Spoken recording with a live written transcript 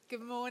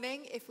Good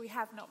morning. If we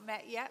have not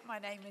met yet, my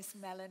name is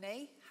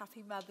Melanie.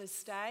 Happy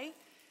Mother's Day.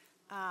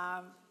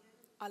 I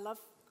love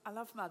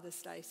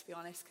Mother's Day, to be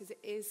honest, because it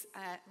is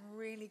a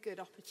really good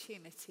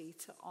opportunity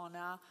to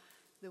honour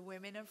the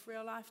women of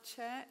Real Life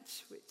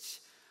Church,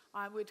 which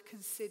I would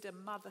consider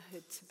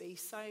motherhood to be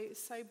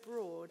so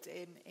broad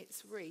in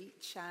its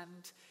reach.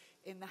 And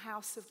in the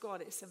house of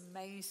God, it's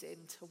amazing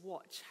to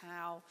watch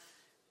how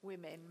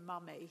women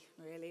mummy,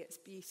 really. It's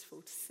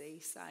beautiful to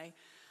see. So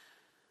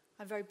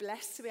I'm very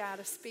blessed to be able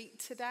to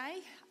speak today.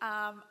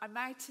 I'm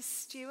married to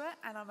Stuart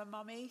and I'm a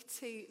mummy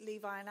to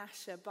Levi and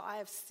Asher, but I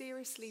have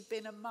seriously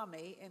been a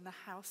mummy in the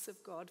house of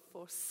God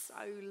for so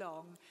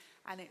long,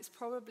 and it's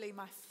probably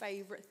my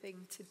favourite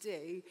thing to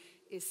do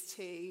is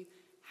to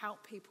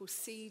help people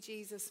see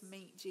Jesus,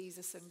 meet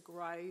Jesus and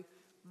grow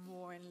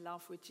more in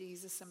love with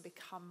Jesus and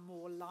become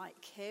more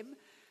like him.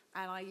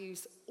 And I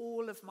use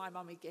all of my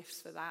mummy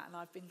gifts for that, and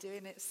I've been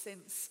doing it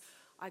since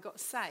I got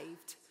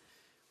saved,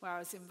 where I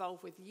was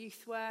involved with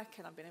youth work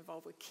and I've been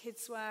involved with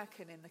kids work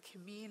and in the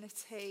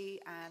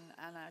community,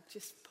 and I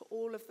just put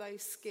all of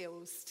those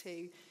skills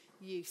to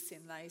use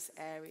in those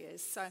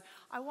areas. So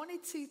I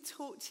wanted to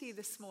talk to you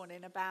this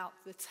morning about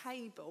the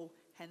table,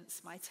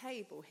 hence my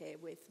table here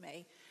with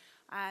me.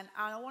 And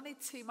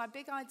my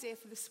big idea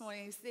for this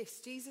morning is this: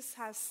 Jesus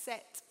has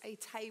set a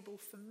table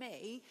for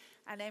me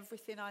and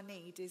everything I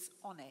need is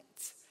on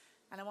it.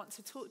 And I want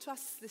to talk to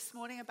us this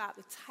morning about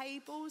the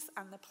tables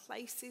and the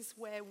places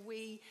where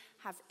we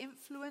have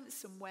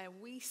influence and where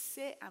we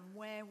sit and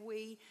where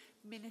we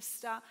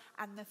minister,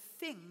 and the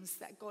things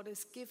that God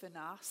has given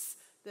us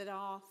that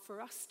are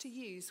for us to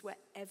use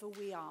wherever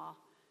we are.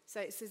 So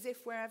it's as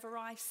if wherever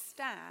I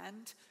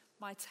stand,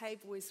 my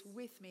table is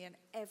with me and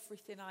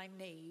everything I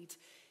need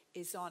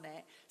is on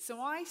it.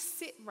 So I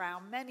sit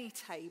round many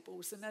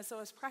tables, and as I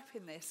was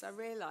prepping this, I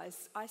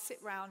realised I sit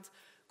round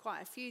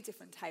quite a few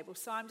different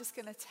tables. So I'm just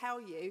going to tell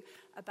you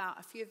about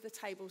a few of the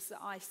tables that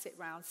I sit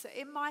round. So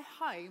in my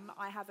home,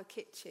 I have a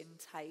kitchen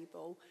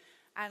table,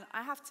 and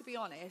I have to be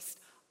honest,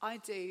 I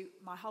do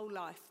my whole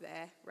life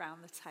there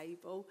round the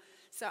table.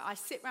 So I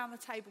sit round the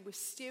table with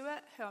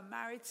Stuart, who I'm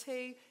married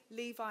to,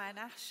 Levi and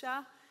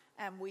Asher,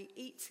 and we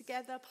eat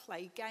together,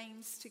 play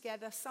games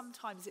together.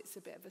 Sometimes it's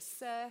a bit of a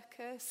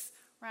circus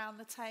round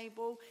the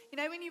table. You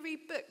know, when you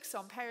read books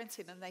on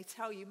parenting and they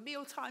tell you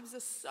meal times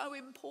are so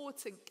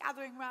important,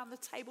 gathering around the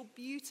table,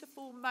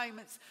 beautiful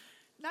moments.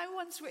 No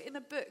one's written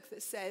a book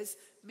that says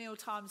meal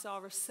times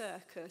are a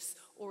circus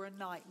or a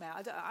nightmare.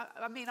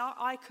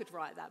 I could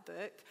write that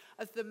book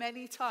of the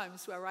many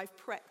times where I've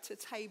prepped a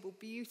table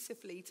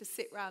beautifully to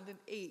sit round and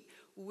eat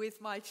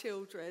with my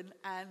children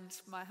and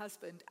my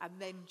husband, and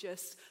then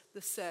just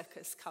the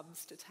circus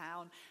comes to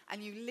town.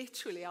 And you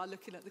literally are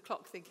looking at the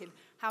clock thinking,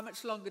 how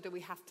much longer do we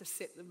have to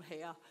sit them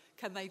here?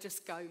 Can they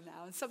just go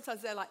now? And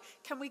sometimes they're like,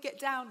 can we get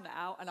down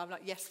now? And I'm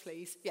like, yes,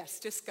 please. Yes,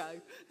 just go.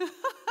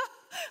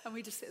 And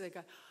we just sit there and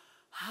go,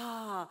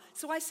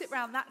 So I sit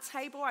around that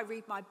table, I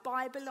read my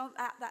Bible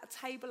at that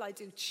table, I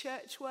do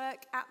church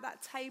work at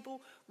that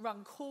table,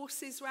 run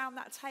courses around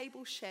that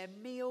table, share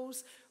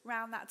meals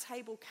around that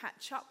table,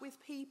 catch up with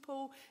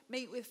people,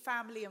 meet with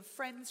family and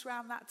friends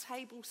around that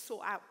table,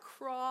 sort out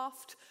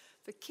craft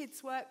for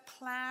kids work,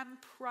 plan,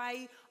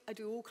 pray. I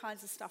do all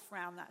kinds of stuff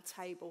around that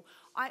table.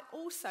 I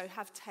also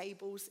have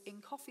tables in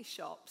coffee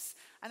shops,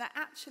 and I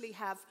actually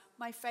have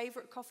my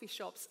favourite coffee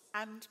shops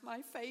and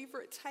my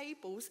favourite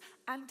tables,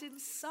 and in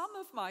some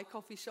of my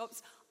coffee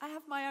shops I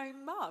have my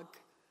own mug.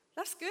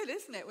 That's good,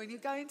 isn't it? When you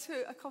go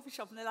into a coffee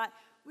shop and they're like,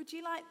 would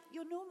you like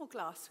your normal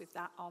glass with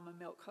that almond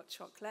milk hot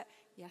chocolate?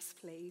 Yes,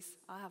 please.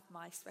 I have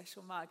my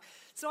special mug.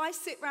 So I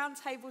sit round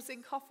tables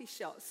in coffee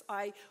shops.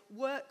 I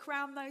work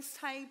round those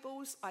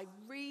tables. I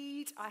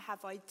read. I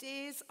have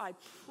ideas. I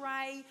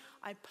pray.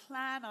 I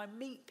plan. I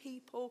meet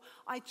people.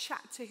 I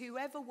chat to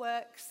whoever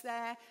works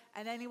there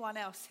and anyone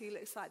else who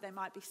looks like they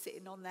might be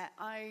sitting on their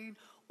own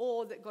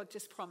or that God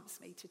just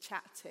prompts me to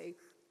chat to.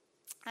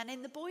 And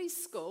in the boys'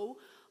 school,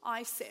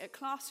 I sit at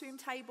classroom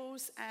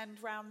tables and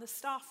round the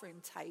staff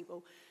room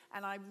table,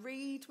 and I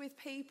read with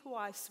people,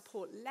 I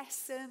support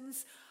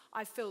lessons,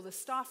 I fill the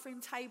staff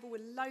room table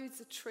with loads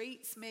of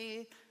treats,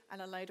 me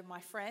and a load of my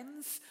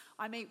friends.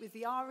 I meet with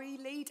the RE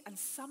lead, and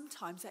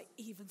sometimes I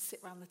even sit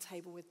around the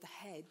table with the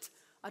head.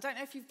 I don't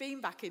know if you've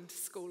been back into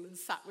school and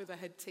sat with a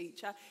head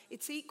teacher.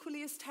 It's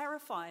equally as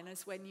terrifying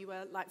as when you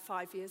were like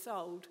 5 years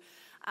old.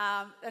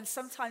 And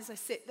sometimes I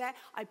sit there,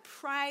 I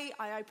pray,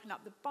 I open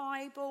up the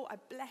Bible, I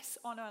bless,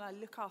 honour, and I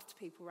look after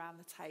people around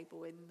the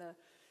table in the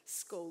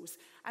schools.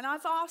 And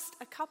I've asked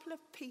a couple of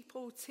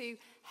people to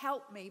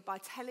help me by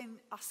telling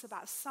us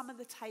about some of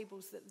the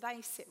tables that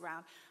they sit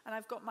around. And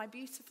I've got my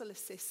beautiful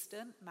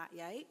assistant, Matt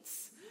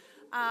Yates,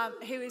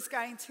 who is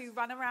going to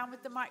run around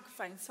with the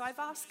microphone. So I've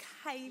asked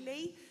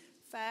Hayley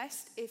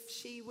first if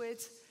she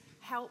would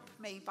help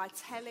me by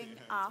telling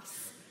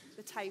us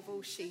the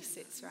table she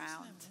sits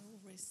around.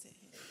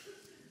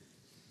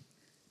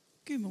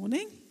 Good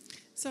morning.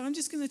 So I'm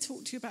just going to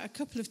talk to you about a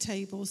couple of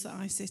tables that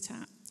I sit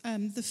at.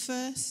 The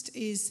first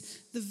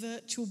is the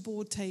virtual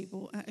board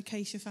table at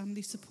Acacia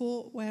Family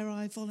Support, where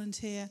I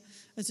volunteer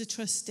as a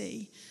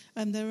trustee.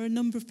 There are a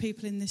number of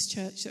people in this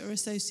church that are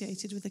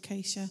associated with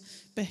Acacia.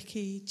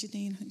 Becky,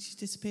 Janine, I think she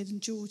disappeared,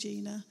 and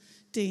Georgina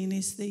Dean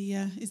is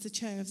the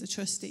chair of the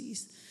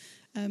trustees.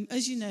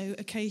 As you know,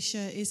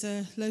 Acacia is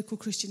a local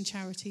Christian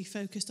charity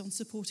focused on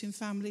supporting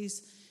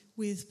families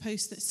with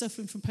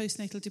suffering from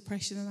postnatal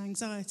depression and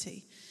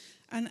anxiety.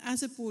 And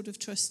as a board of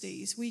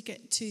trustees, we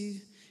get to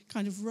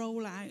kind of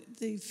roll out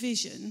the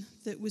vision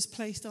that was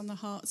placed on the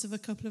hearts of a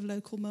couple of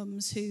local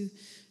mums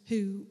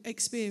who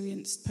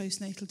experienced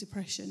postnatal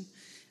depression.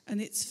 And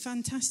it's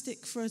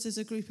fantastic for us as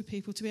a group of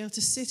people to be able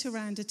to sit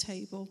around a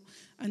table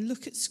and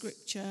look at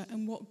scripture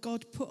and what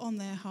God put on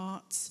their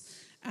hearts,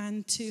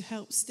 and to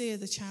help steer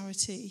the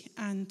charity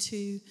and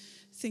to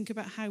think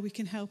about how we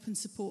can help and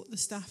support the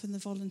staff and the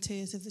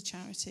volunteers of the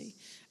charity.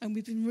 And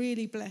we've been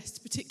really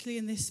blessed, particularly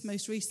in this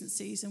most recent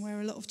season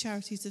where a lot of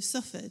charities have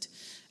suffered.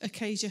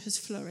 Acacia has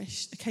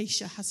flourished,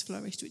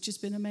 which has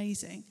been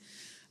amazing.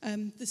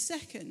 The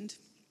second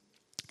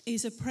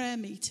is a prayer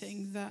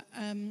meeting that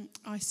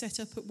I set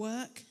up at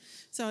work.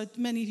 So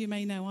many of you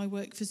may know I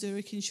work for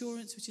Zurich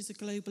Insurance, which is a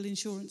global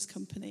insurance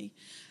company.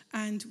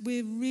 And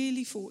we're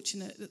really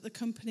fortunate that the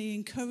company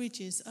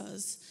encourages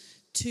us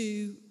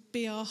to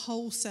be our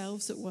whole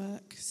selves at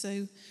work.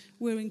 So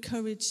we're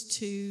encouraged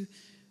to,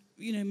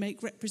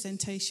 make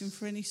representation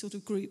for any sort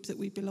of group that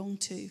we belong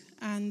to.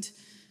 And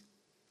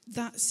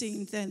that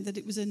seemed then that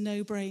it was a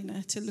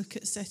no-brainer to look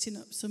at setting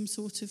up some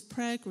sort of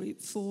prayer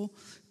group for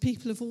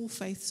people of all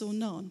faiths or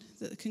none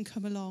that can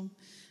come along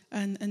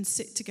and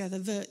sit together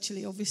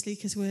virtually, obviously,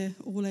 because we're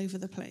all over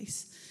the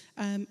place.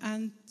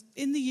 And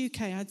in the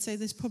UK, I'd say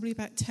there's probably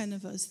about 10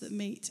 of us that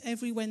meet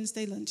every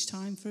Wednesday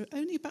lunchtime for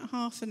only about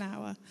half an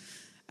hour.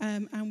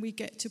 And we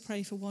get to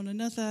pray for one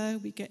another.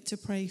 We get to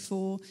pray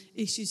for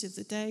issues of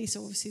the day.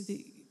 So obviously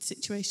the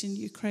situation in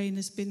Ukraine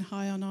has been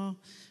high on our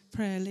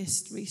prayer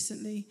list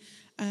recently.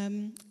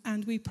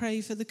 And we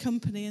pray for the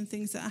company and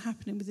things that are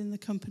happening within the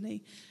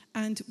company.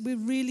 And we're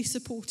really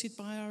supported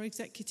by our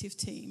executive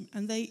team.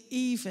 And they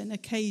even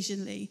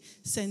occasionally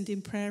send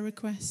in prayer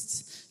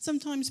requests,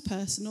 sometimes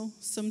personal,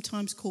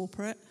 sometimes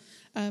corporate.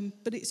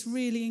 But it's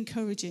really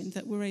encouraging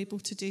that we're able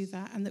to do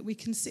that and that we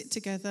can sit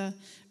together,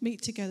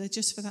 meet together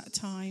just for that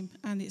time.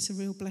 And it's a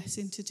real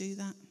blessing to do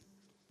that.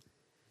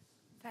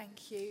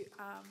 Thank you.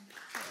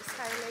 Thanks,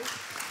 Hayley.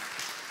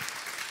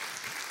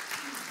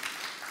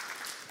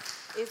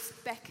 Is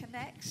Becca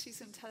next? She's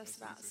going to tell us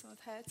about some of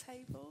her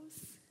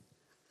tables.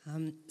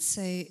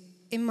 So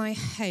in my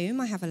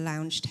home, I have a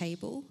lounge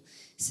table.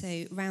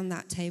 So around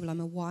that table, I'm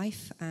a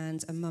wife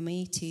and a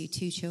mummy to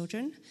 2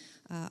 children.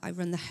 I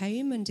run the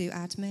home and do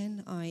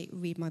admin. I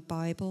read my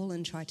Bible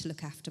and try to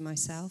look after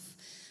myself.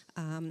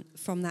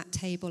 From that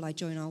table, I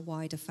join our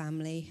wider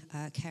family,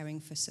 caring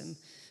for some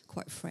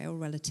quite frail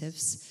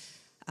relatives.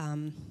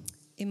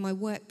 In my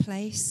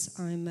workplace,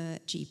 I'm a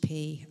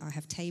GP. I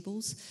have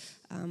tables.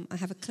 I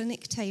have a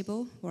clinic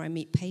table where I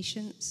meet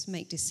patients,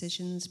 make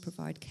decisions,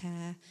 provide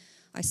care.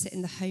 I sit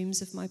in the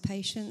homes of my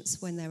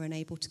patients when they're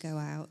unable to go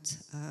out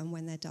and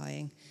when they're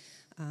dying.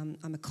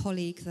 I'm a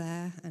colleague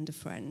there and a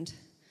friend.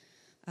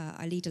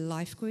 I lead a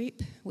life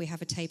group. We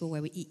have a table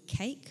where we eat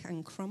cake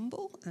and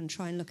crumble and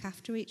try and look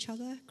after each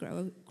other,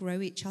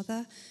 grow each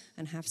other,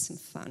 and have some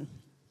fun.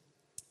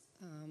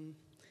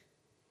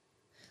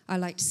 I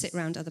like to sit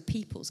around other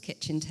people's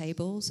kitchen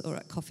tables or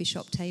at coffee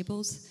shop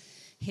tables.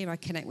 Here I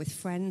connect with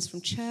friends from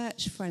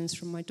church, friends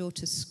from my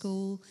daughter's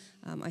school.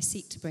 I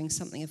seek to bring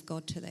something of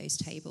God to those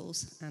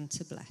tables and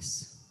to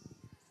bless.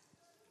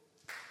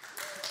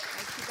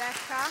 Thank you,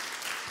 Becca.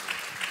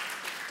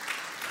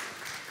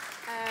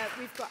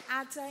 We've got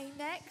Ade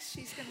next.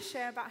 She's going to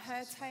share about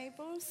her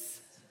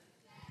tables.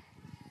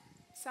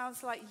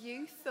 Sounds like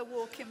youth are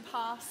walking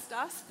past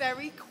us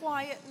very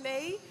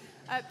quietly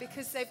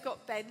because they've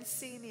got Ben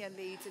Senior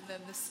leading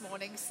them this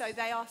morning. So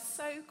they are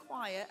so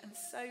quiet and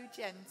so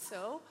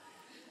gentle.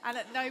 And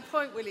at no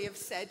point will he have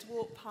said,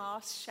 walk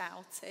past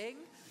shouting.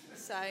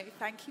 So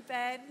thank you,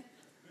 Ben.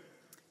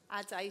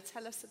 Ade,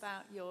 tell us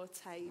about your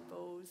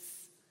tables.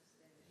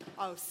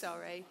 Oh,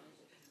 sorry.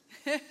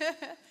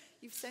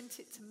 You've sent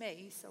it to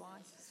me, so I...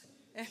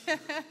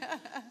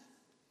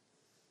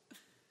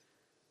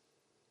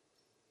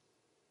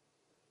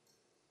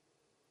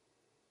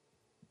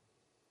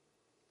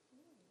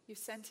 You've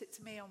sent it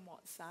to me on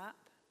WhatsApp.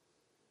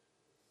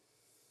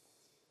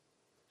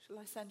 Shall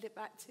I send it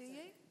back to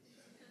you?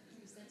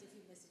 You sent a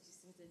few messages.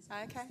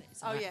 Okay.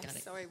 So Oh, I've yes. got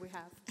it. Sorry, we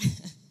have.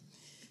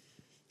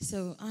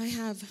 So I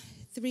have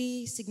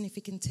 3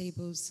 significant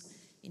tables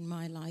in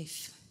my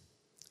life.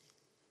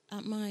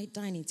 At my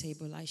dining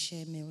table, I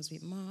share meals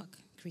with Mark,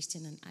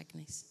 Christian, and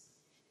Agnes.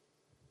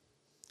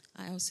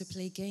 I also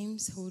play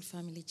games, hold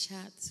family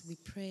chats, we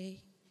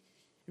pray,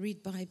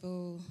 read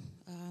Bible,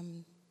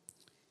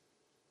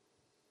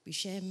 we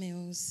share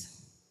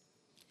meals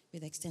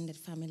with extended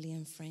family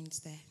and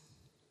friends there.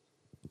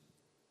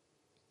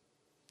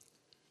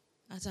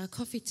 At our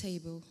coffee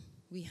table,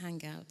 we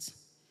hang out.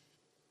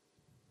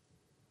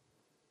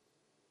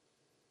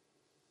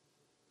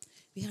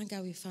 We hang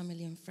out with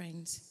family and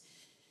friends.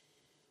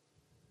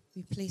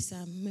 We place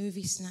our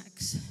movie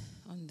snacks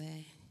on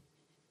there.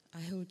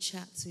 I hold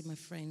chats with my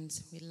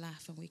friends. We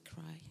laugh and we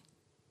cry.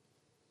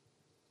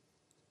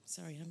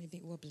 Sorry, I'm a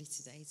bit wobbly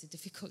today. It's a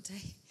difficult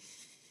day.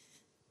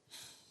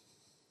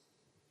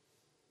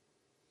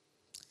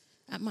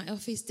 At my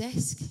office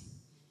desk,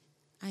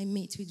 I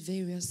meet with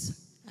various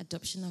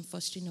adoption and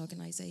fostering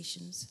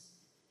organizations.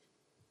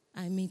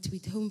 I meet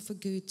with Home for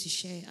Good to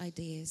share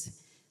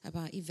ideas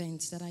about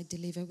events that I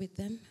deliver with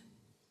them.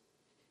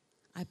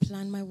 I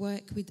plan my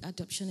work with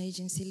adoption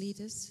agency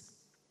leaders.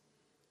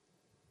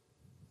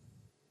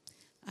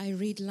 I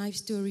read life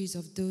stories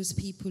of those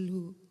people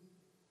who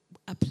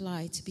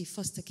apply to be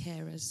foster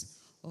carers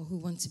or who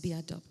want to be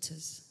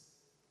adopters.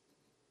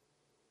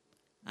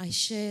 I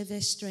share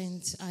the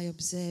strengths I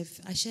observe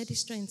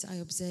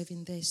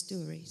in their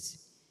stories.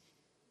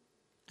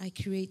 I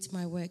create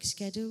my work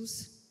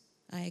schedules.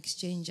 I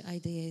exchange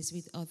ideas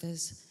with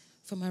others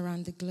from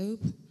around the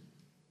globe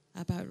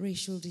about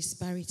racial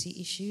disparity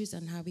issues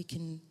and how we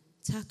can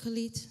tackle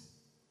it.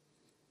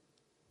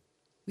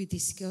 We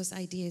discuss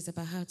ideas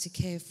about how to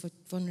care for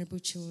vulnerable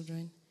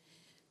children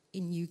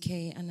in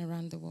UK and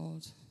around the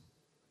world.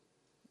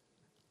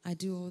 I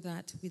do all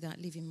that without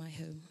leaving my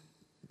home.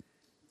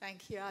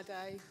 Thank you,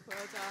 Ade. Well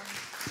done.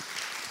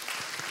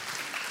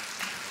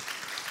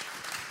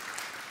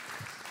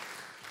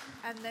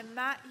 And then,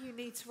 Matt, you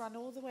need to run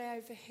all the way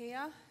over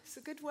here. It's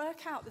a good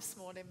workout this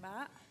morning,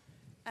 Matt.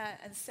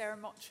 And Sarah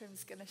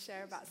Mottram's going to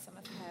share about some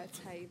of her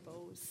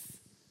tables.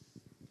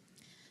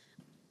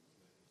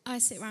 I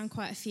sit around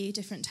quite a few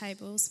different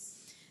tables.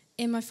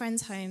 In my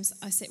friends' homes,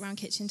 I sit around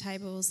kitchen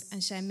tables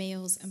and share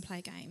meals and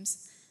play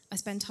games. I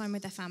spend time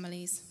with their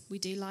families. We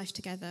do life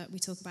together, we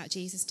talk about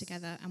Jesus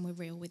together, and we're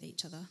real with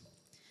each other.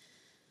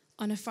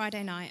 On a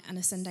Friday night and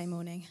a Sunday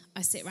morning,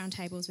 I sit around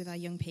tables with our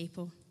young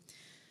people.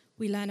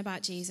 We learn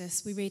about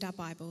Jesus, we read our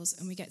Bibles,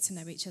 and we get to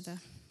know each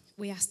other.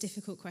 We ask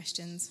difficult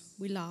questions,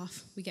 we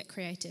laugh, we get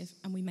creative,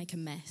 and we make a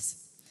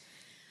mess.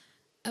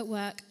 At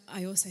work,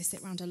 I also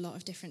sit around a lot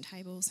of different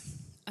tables.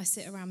 I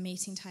sit around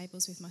meeting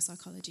tables with my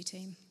psychology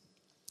team.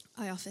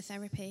 I offer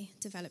therapy,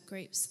 develop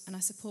groups, and I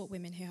support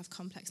women who have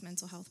complex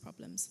mental health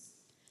problems.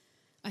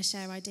 I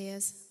share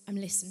ideas, I'm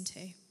listened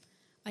to.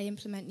 I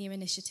implement new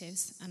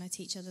initiatives, and I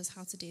teach others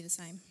how to do the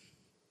same.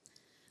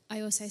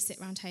 I also sit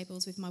around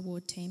tables with my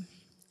ward team.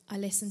 I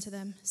listen to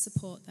them,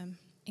 support them,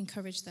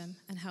 encourage them,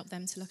 and help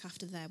them to look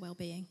after their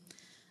well-being.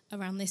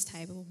 Around this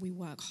table, we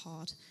work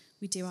hard,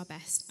 we do our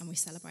best, and we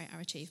celebrate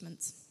our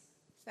achievements.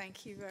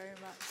 Thank you very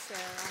much, Sarah.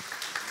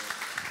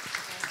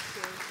 Thank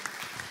you.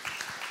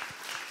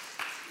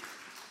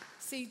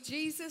 See,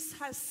 Jesus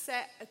has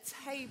set a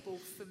table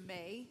for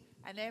me,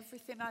 and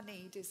everything I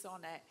need is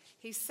on it.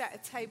 He's set a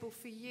table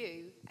for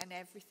you, and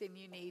everything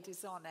you need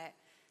is on it.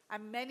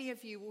 And many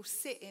of you will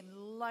sit in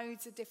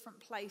loads of different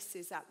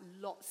places at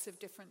lots of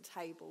different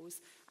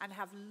tables and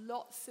have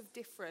lots of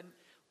different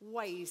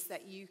ways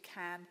that you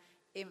can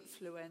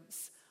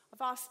influence.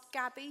 I've asked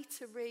Gabby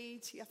to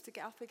read. You have to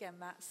get up again,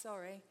 Matt,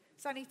 sorry.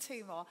 It's only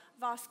two more.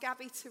 I've asked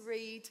Gabby to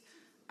read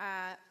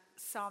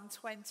Psalm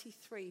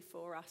 23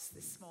 for us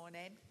this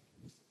morning.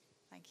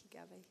 Thank you,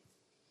 Gabby.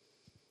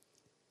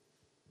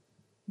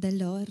 The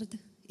Lord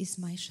is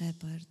my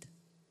shepherd.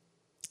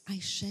 I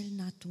shall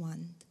not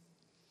want.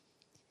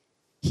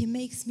 He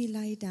makes me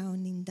lie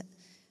down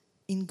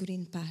in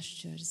green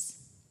pastures.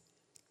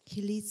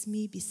 He leads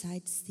me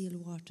beside still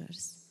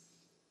waters.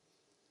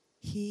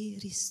 He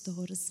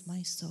restores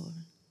my soul.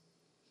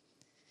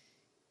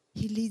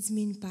 He leads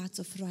me in paths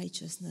of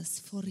righteousness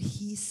for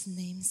his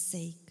name's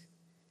sake.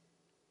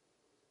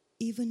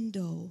 Even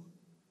though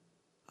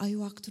I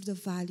walk through the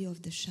valley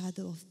of the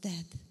shadow of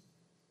death,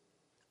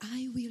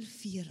 I will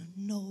fear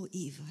no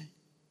evil.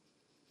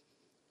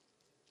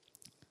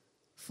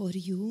 For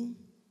you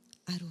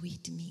are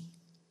with me.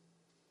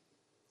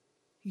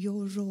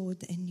 Your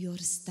rod and your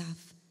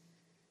staff,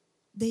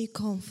 they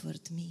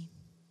comfort me.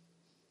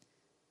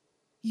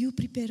 You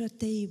prepare a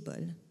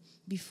table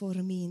before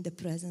me in the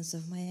presence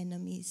of my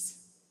enemies.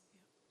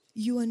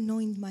 You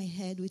anoint my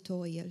head with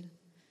oil.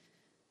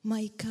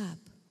 My cup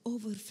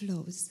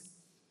overflows.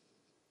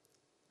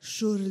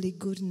 Surely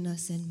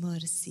goodness and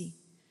mercy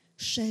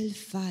shall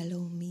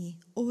follow me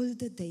all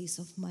the days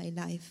of my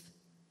life,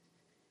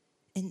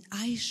 and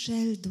I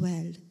shall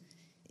dwell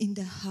in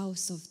the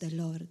house of the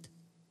Lord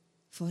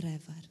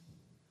forever.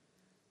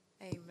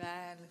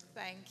 Amen.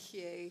 Thank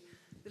you.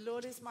 The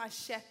Lord is my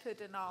shepherd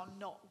and I'll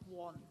not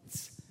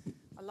want.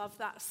 I love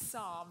that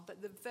psalm,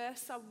 but the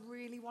verse I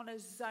really want to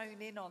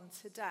zone in on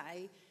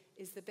today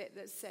is the bit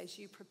that says,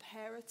 you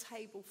prepare a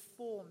table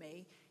for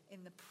me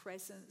in the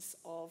presence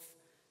of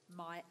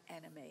my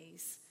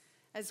enemies.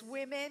 As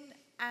women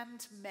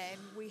and men,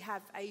 we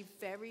have a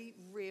very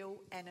real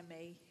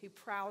enemy who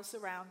prowls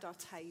around our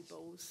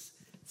tables.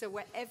 So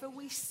wherever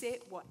we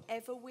sit,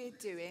 whatever we're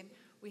doing,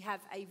 we have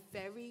a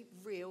very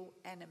real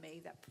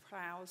enemy that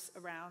prowls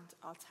around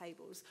our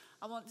tables.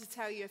 I want to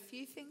tell you a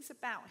few things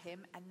about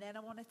him, and then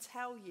I want to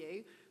tell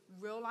you,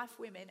 real life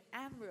women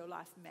and real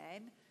life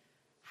men,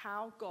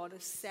 how God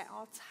has set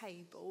our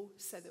table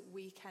so that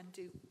we can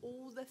do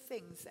all the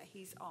things that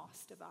he's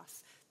asked of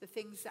us, the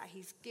things that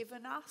he's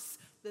given us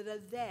that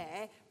are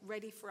there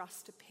ready for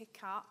us to pick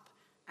up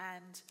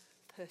and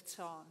put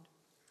on.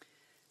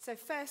 So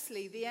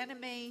firstly, the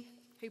enemy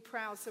who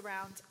prowls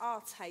around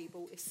our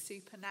table is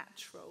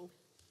supernatural.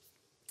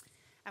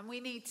 And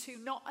we need to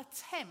not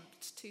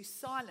attempt to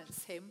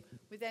silence him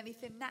with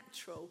anything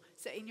natural.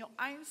 So in your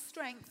own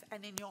strength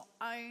and in your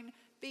own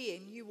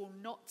being, you will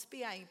not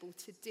be able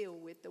to deal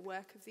with the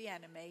work of the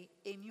enemy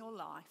in your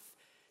life.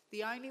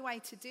 The only way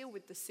to deal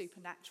with the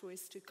supernatural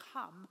is to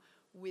come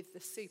with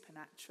the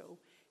supernatural.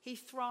 He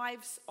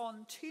thrives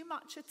on too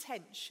much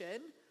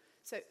attention.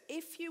 So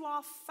if you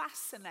are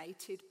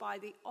fascinated by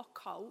the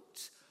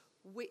occult,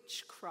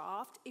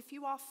 witchcraft, if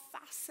you are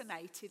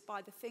fascinated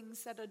by the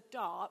things that are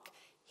dark,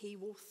 he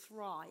will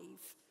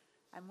thrive.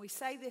 And we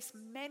say this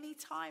many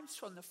times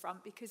from the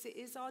front because it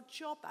is our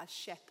job as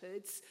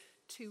shepherds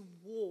to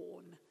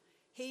warn.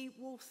 He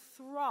will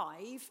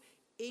thrive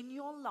in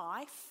your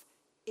life,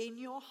 in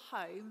your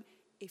home,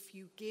 if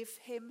you give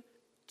him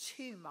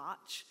too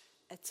much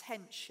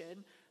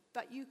attention.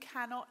 But you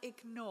cannot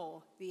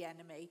ignore the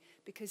enemy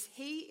because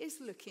he is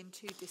looking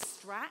to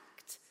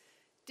distract,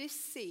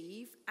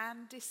 deceive,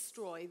 and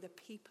destroy the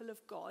people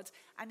of God.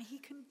 And he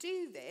can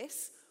do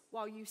this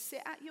while you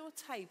sit at your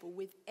table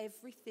with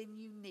everything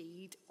you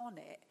need on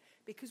it.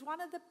 Because one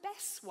of the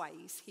best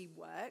ways he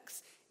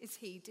works is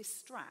he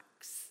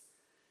distracts.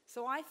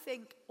 So I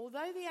think,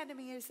 although the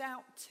enemy is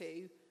out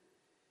to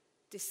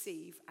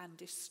deceive and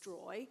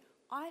destroy,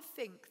 I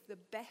think the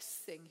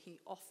best thing he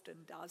often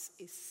does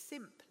is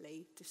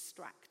simply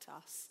distract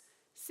us,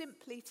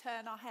 simply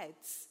turn our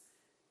heads,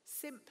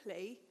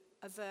 simply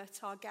avert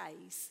our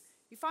gaze.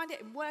 You find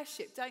it in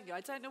worship, don't you?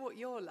 I don't know what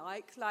you're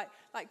like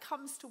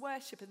comes to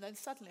worship and then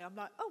suddenly I'm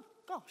like, oh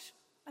gosh,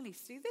 I need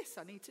to do this,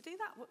 I need to do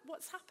that.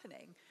 What's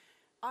happening?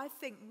 I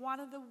think one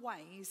of the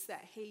ways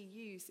that he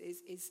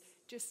uses is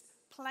just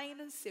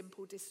plain and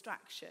simple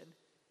distraction.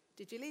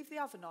 Did you leave the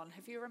oven on?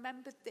 Have you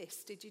remembered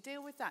this? Did you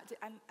deal with that?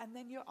 And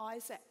then your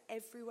eyes are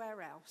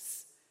everywhere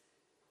else.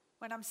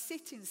 When I'm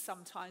sitting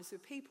sometimes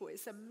with people,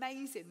 it's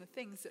amazing the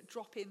things that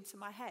drop into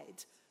my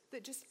head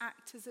that just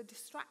act as a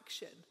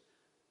distraction,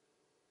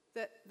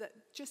 that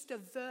just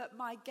avert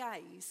my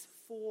gaze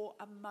for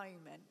a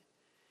moment.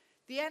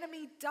 The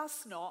enemy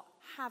does not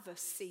have a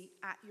seat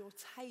at your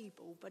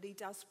table, but he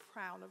does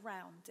prowl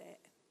around it.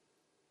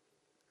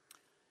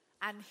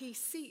 And he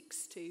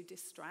seeks to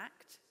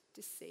distract,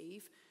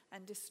 deceive,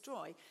 and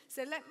destroy.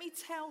 So let me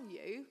tell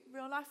you,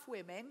 real life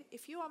women,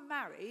 if you are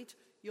married,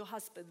 your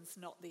husband's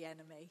not the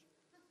enemy.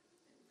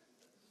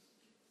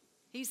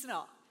 He's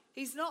not.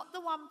 He's not the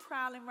one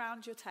prowling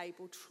around your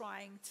table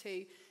trying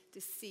to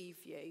deceive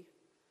you.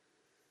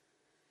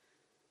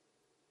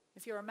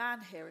 If you're a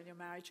man here and you're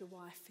married, your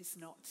wife is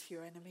not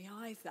your enemy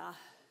either.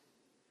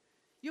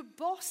 Your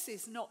boss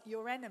is not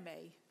your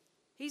enemy.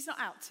 He's not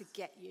out to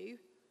get you.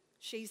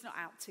 She's not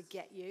out to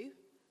get you.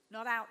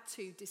 Not out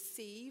to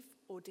deceive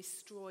or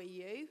destroy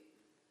you.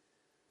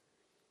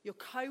 Your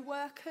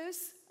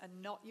co-workers are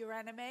not your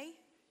enemy.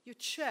 Your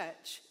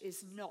church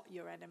is not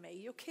your enemy.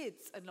 Your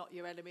kids are not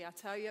your enemy. I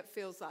tell you, it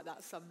feels like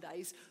that some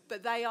days,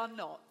 but they are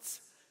not.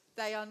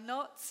 They are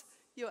not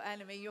your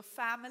enemy. Your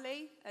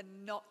family are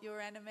not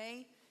your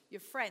enemy. Your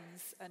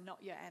friends are not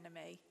your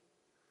enemy.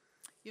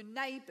 Your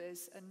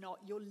neighbours are not.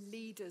 Your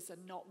leaders are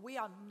not. We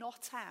are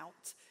not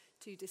out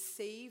to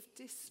deceive,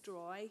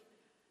 destroy,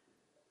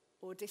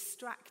 or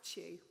distract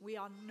you. We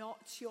are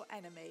not your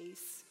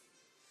enemies.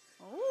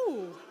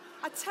 Oh,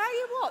 I tell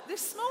you what,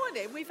 this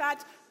morning we've had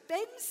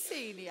Ben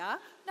Senior.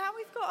 Now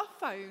we've got a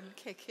phone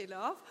kicking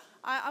off.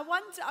 I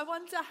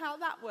wonder how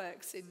that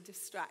works in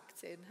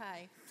distracting,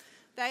 hey?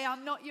 They are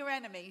not your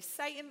enemy.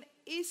 Satan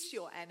is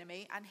your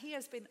enemy, and he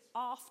has been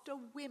after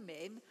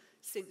women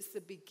since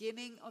the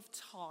beginning of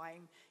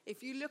time.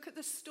 If you look at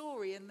the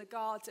story in the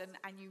garden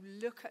and you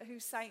look at who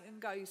Satan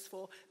goes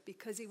for,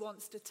 because he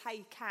wants to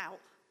take out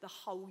the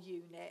whole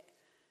unit,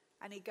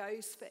 and he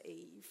goes for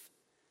Eve.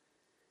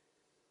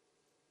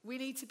 We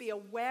need to be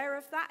aware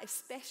of that,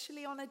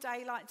 especially on a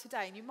day like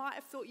today. And you might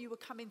have thought you were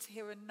coming to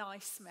hear a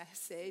nice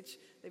message.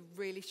 They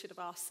really should have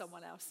asked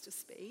someone else to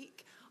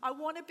speak. I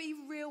want to be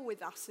real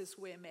with us as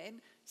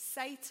women.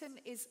 Satan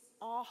is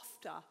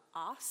after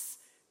us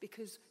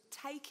because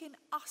taking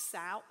us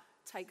out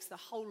takes the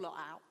whole lot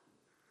out.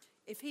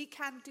 If he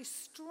can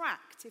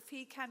distract, if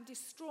he can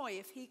destroy,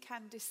 if he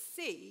can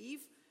deceive,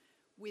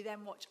 we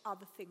then watch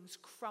other things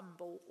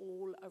crumble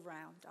all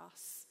around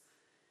us.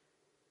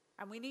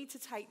 And we need to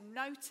take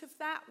note of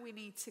that. We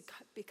need to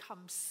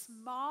become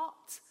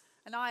smart.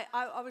 And I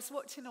was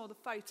watching all the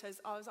photos.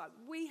 I was like,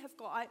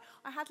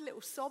 I had a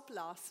little sob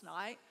last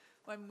night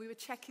when we were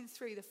checking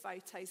through the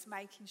photos,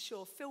 making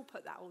sure Phil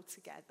put that all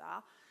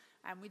together.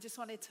 And we just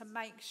wanted to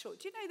make sure.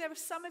 Do you know there are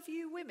some of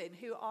you women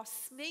who are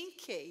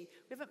sneaky?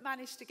 We haven't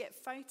managed to get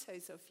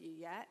photos of you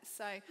yet.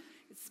 So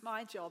it's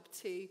my job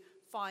to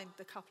find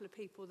the couple of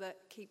people that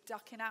keep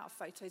ducking out of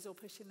photos or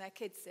pushing their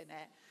kids in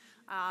it.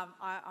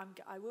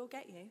 I will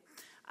get you.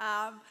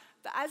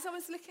 But as I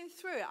was looking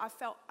through it, I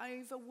felt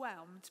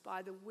overwhelmed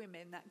by the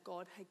women that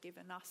God had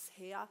given us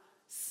here.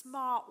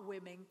 Smart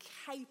women,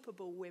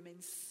 capable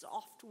women,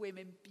 soft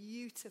women,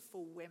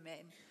 beautiful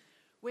women.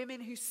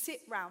 Women who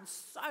sit round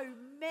so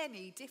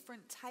many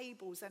different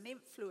tables and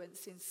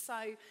influence in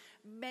so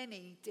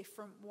many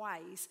different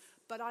ways.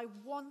 But I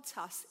want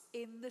us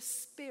in the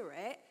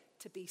spirit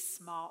to be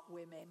smart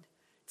women,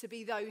 to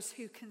be those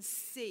who can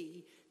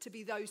see, to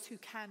be those who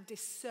can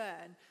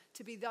discern,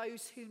 to be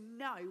those who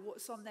know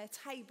what's on their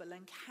table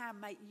and can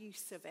make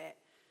use of it,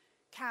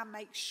 can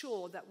make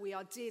sure that we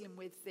are dealing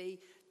with the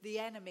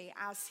enemy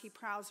as he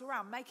prowls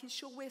around, making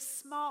sure we're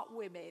smart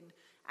women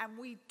and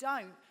we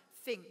don't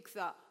think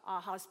that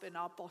our husband,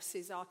 our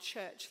bosses, our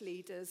church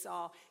leaders,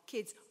 our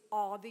kids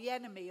are the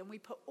enemy, and we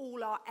put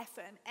all our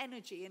effort and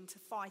energy into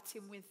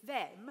fighting with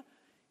them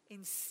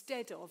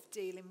instead of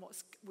dealing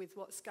with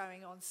what's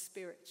going on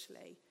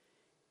spiritually.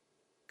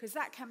 Because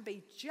that can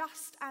be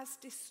just as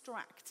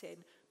distracting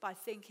by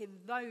thinking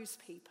those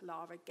people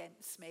are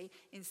against me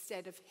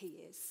instead of he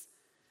is.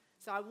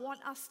 So I want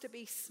us to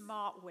be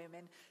smart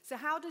women. So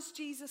how does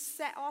Jesus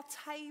set our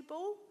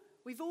table?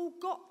 We've all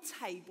got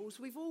tables.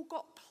 We've all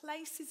got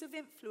places of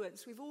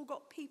influence. We've all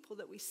got people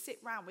that we sit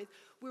around with.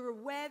 We're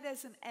aware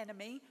there's an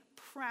enemy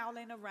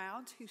prowling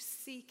around who's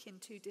seeking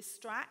to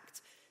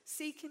distract,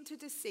 seeking to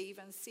deceive,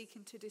 and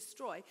seeking to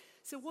destroy.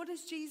 So what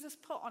does Jesus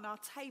put on our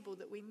table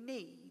that we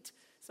need?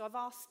 So I've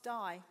asked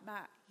Di,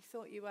 Matt, you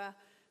thought you were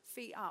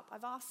feet up.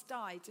 I've asked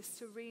Di just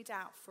to read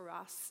out for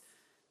us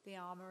the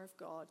armour of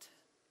God.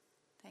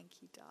 Thank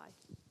you,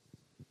 Di.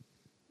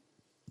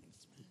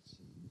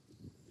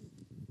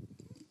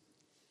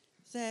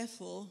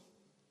 Therefore,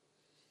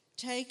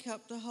 take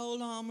up the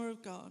whole armour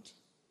of God,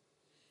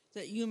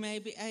 that you may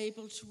be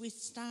able to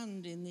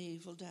withstand in the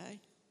evil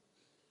day,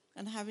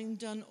 and having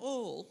done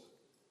all,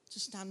 to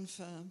stand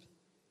firm.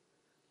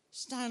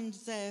 Stand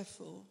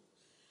therefore,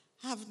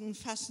 having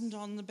fastened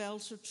on the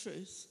belt of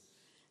truth,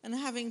 and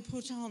having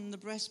put on the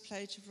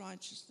breastplate of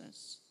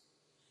righteousness,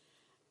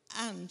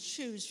 and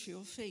shoes for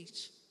your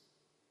feet,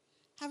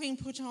 having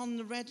put on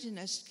the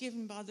readiness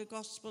given by the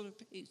gospel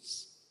of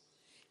peace.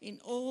 In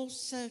all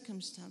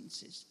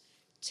circumstances,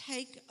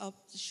 take up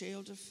the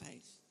shield of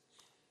faith,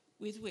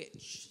 with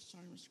which,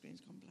 sorry, my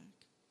screen's gone blank.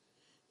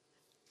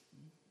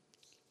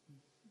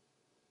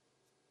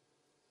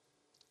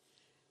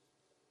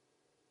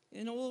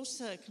 In all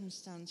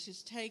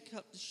circumstances, take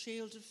up the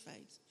shield of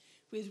faith,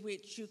 with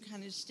which you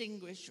can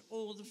extinguish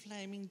all the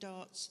flaming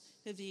darts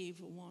of the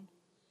evil one,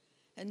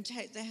 and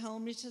take the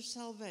helmet of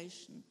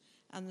salvation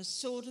and the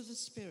sword of the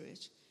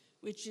Spirit,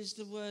 which is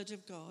the word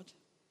of God,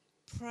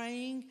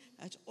 praying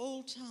at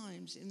all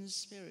times in the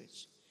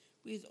Spirit,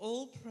 with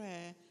all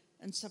prayer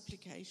and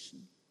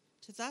supplication.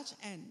 To that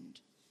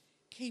end,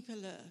 keep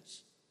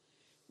alert,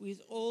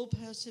 with all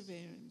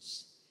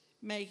perseverance,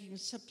 making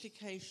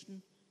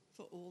supplication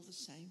for all the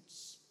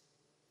saints.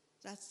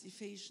 That's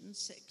Ephesians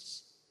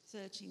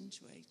 6:13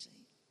 to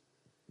 18.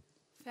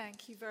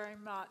 Thank you very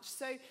much.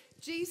 So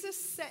Jesus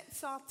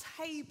sets our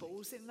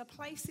tables in the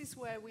places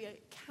where we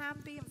can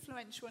be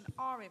influential and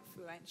are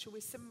influential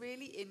with some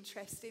really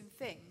interesting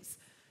things.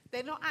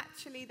 They're not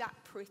actually that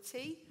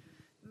pretty.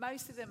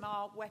 Most of them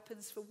are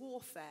weapons for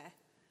warfare.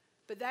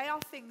 But they are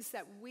things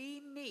that we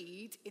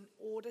need in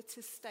order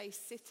to stay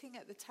sitting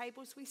at the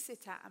tables we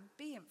sit at and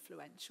be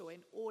influential,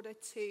 in order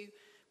to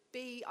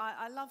be...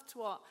 I loved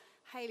what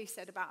Hayley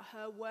said about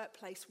her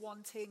workplace,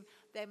 wanting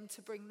them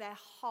to bring their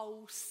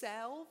whole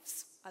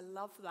selves. I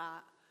love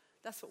that.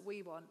 That's what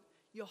we want,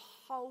 your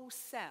whole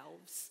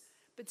selves.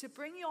 But to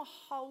bring your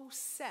whole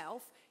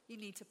self, you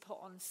need to put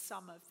on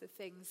some of the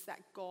things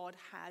that God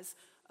has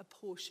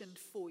apportioned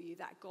for you,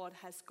 that God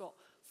has got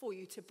for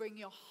you. To bring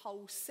your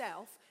whole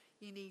self,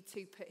 you need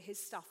to put his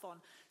stuff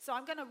on. So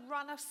I'm going to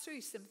run us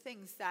through some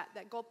things that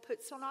God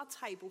puts on our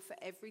table for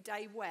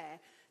everyday wear.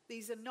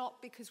 These are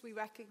not because we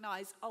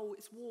recognize, oh,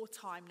 it's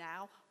wartime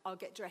now, I'll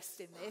get dressed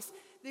in this.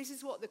 This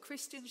is what the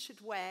Christian should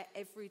wear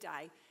every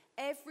day.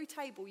 Every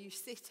table you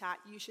sit at,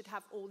 you should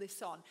have all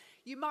this on.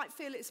 You might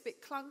feel it's a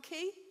bit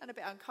clunky and a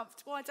bit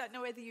uncomfortable. I don't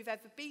know whether you've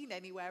ever been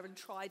anywhere and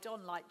tried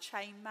on like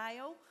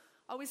chainmail.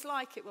 I always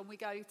like it when we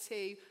go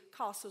to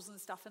castles and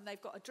stuff and they've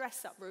got a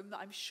dress-up room that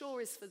I'm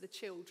sure is for the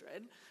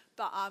children,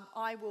 but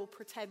I will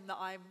pretend that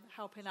I'm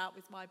helping out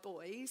with my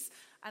boys.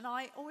 And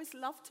I always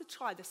love to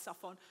try this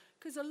stuff on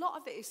because a lot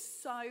of it is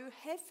so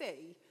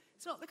heavy.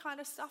 It's not the kind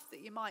of stuff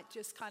that you might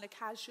just kind of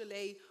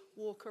casually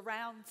walk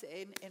around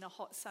in a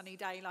hot sunny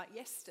day like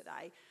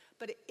yesterday.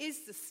 But it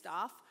is the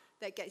stuff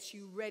that gets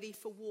you ready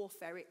for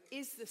warfare. It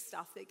is the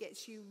stuff that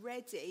gets you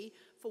ready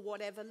for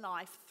whatever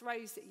life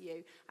throws at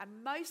you.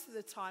 And most of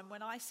the time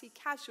when I see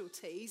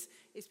casualties,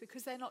 it's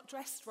because they're not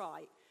dressed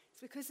right.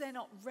 It's because they're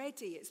not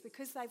ready. It's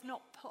because they've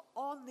not put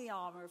on the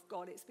armour of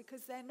God. It's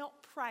because they're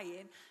not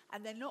praying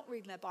and they're not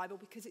reading their Bible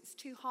because it's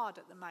too hard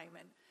at the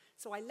moment.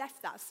 So I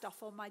left that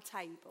stuff on my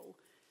table.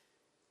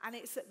 And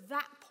it's at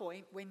that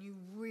point when you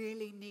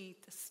really need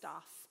the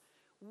stuff,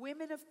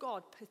 women of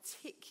God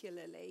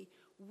particularly,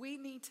 we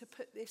need to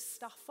put this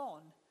stuff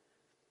on.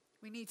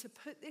 We need to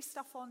put this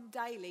stuff on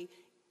daily,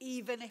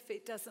 even if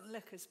it doesn't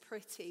look as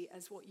pretty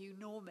as what you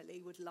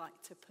normally would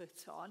like to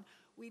put on.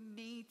 We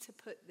need to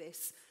put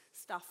this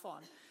stuff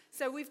on.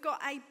 So we've got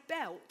a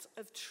belt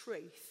of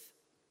truth.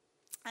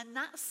 And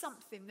that's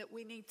something that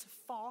we need to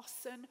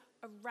fasten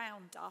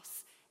around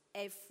us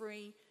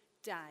every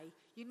day.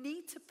 You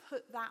need to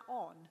put that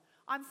on.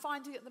 I'm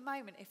finding at the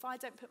moment, if I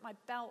don't put my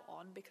belt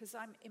on because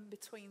I'm in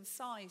between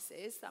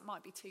sizes, that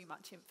might be too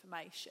much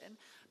information,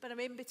 but I'm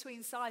in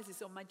between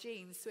sizes on my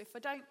jeans. So if I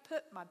don't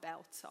put my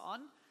belt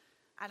on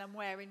and I'm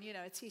wearing,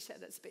 a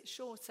t-shirt that's a bit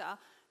shorter,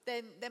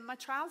 then my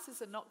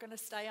trousers are not going to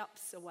stay up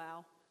so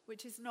well,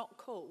 which is not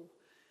cool.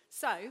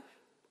 So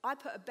I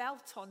put a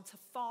belt on to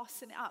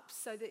fasten it up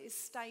so that it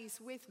stays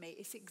with me.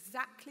 It's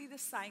exactly the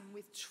same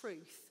with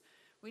truth.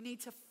 We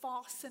need to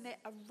fasten it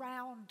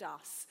around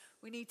us.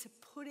 We need to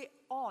put it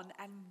on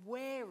and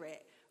wear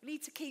it. We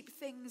need to keep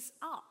things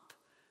up.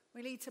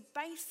 We need to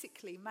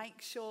basically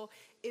make sure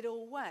it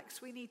all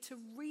works. We need to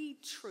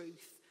read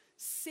truth,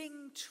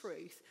 sing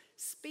truth,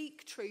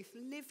 speak truth,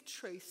 live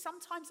truth.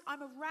 Sometimes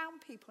I'm around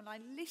people and I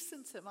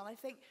listen to them and I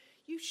think,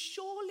 you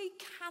surely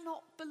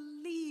cannot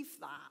believe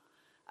that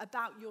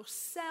about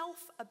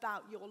yourself,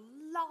 about your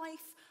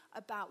life,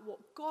 about what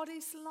God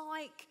is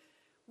like.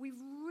 We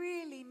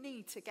really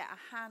need to get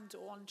a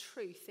handle on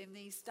truth in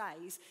these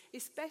days,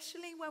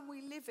 especially when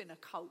we live in a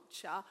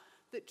culture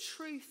that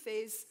truth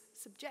is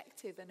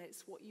subjective and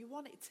it's what you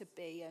want it to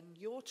be, and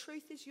your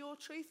truth is your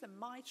truth and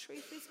my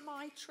truth is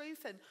my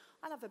truth, and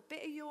I'll have a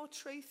bit of your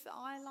truth that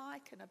I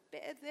like and a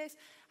bit of this.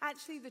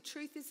 Actually, the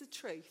truth is the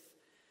truth.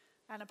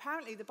 And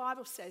apparently the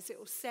Bible says it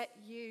will set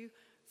you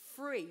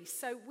free.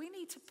 So we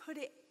need to put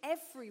it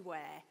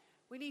everywhere.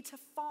 We need to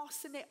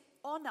fasten it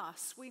on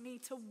us. We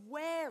need to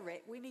wear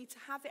it. We need to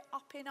have it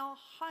up in our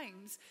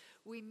homes.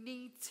 We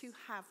need to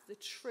have the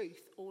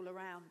truth all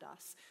around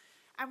us.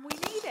 And we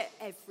need it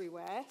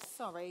everywhere.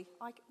 Sorry,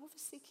 I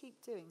obviously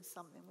keep doing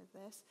something with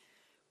this.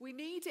 We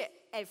need it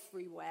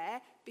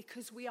everywhere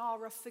because we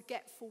are a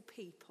forgetful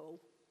people.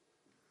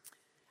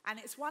 And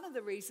it's one of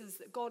the reasons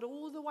that God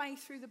all the way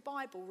through the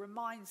Bible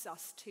reminds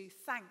us to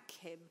thank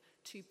him,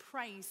 to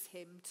praise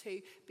him,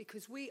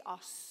 because we are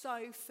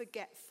so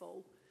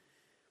forgetful.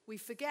 We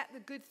forget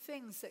the good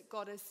things that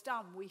God has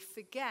done. We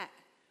forget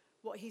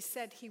what he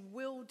said he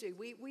will do.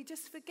 We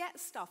just forget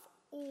stuff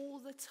all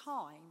the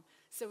time.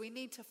 So we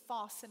need to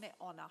fasten it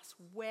on us,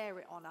 wear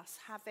it on us,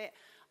 have it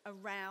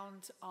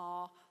around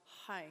our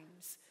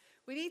homes.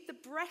 We need the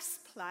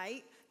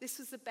breastplate. This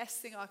was the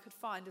best thing I could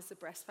find as a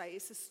breastplate.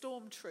 It's a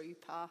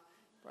stormtrooper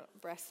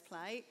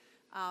breastplate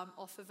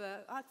off of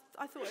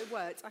I thought it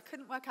worked. I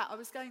couldn't work out. I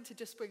was going to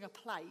just bring a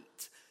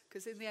plate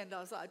because in the end I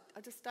was like,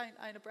 I just don't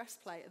own a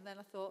breastplate. And then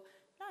I thought,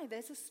 no,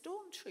 there's a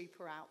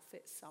stormtrooper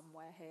outfit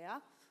somewhere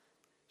here.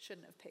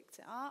 Shouldn't have picked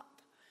it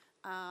up.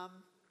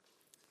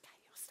 Okay,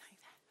 you'll stay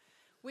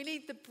there. We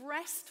need the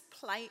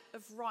breastplate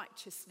of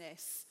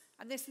righteousness.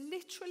 And this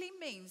literally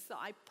means that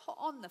I put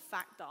on the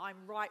fact that I'm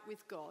right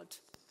with God.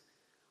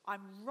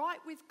 I'm right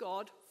with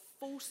God,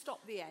 full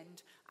stop, the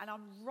end. And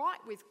I'm right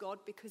with God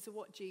because of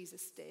what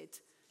Jesus did.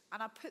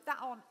 And I put that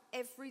on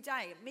every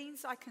day. It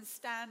means I can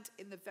stand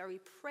in the very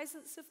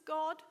presence of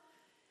God.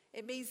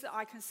 It means that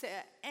I can sit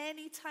at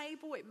any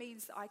table. It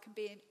means that I can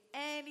be in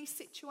any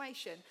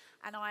situation.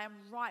 And I am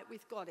right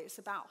with God. It's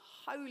about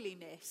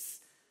holiness.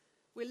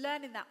 We're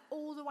learning that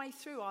all the way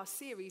through our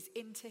series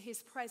Into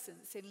His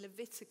Presence in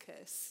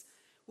Leviticus.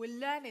 We're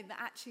learning that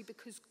actually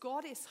because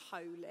God is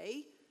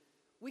holy,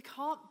 we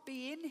can't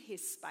be in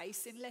his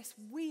space unless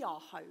we are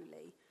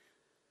holy.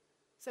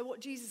 So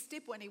what Jesus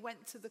did when he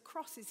went to the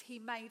cross is he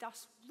made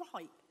us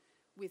right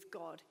with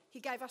God. He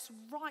gave us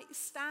right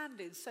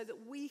standards so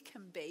that we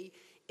can be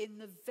in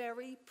the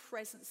very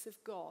presence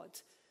of God.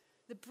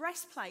 The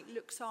breastplate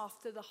looks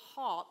after the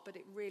heart, but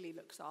it really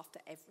looks after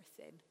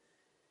everything.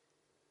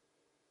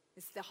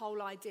 It's the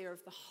whole idea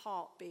of the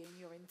heart being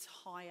your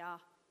entire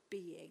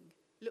being.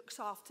 Looks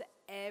after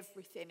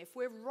everything. If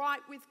we're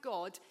right with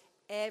God,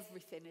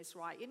 everything is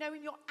right. You know,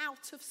 when you're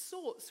out of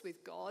sorts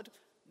with God,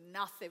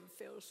 nothing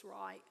feels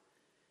right.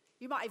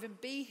 You might even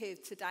be here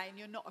today and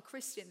you're not a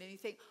Christian and you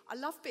think, I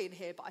love being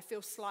here, but I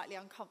feel slightly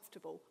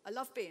uncomfortable. I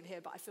love being here,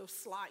 but I feel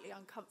slightly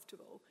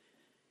uncomfortable.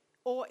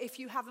 Or if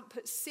you haven't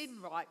put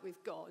sin right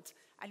with God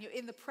and you're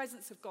in the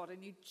presence of God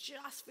and you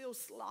just feel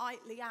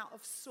slightly out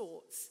of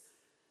sorts,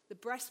 the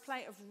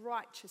breastplate of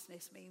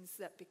righteousness means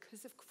that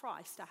because of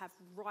Christ, I have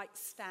right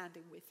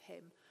standing with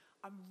him.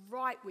 I'm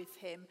right with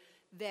him,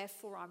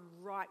 therefore I'm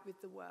right with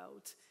the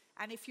world.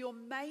 And if you're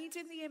made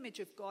in the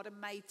image of God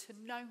and made to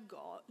know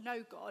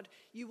God,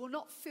 you will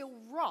not feel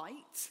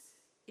right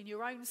in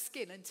your own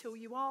skin until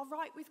you are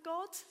right with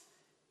God,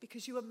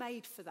 because you were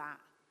made for that.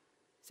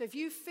 So if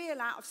you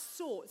feel out of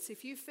sorts,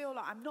 if you feel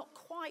like I'm not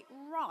quite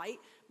right,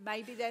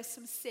 maybe there's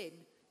some sin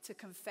to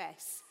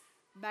confess.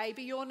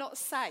 Maybe you're not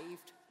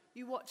saved.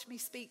 You watch me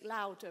speak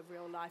louder,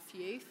 real life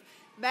youth.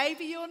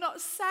 Maybe you're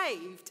not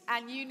saved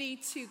and you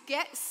need to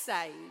get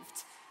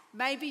saved.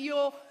 Maybe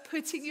you're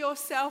putting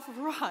yourself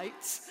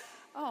right.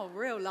 Oh,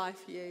 real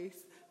life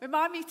youth.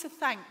 Remind me to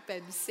thank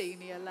Ben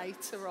Senior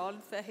later on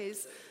for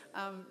his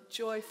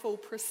joyful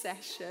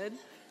procession.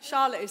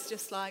 Charlotte is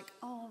just like,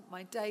 oh,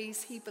 my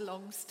days, he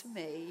belongs to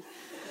me.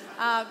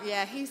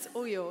 Yeah, he's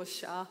all yours,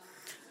 Char.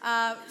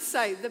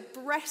 So the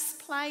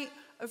breastplate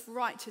of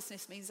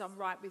righteousness means I'm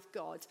right with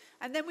God.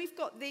 And then we've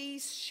got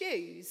these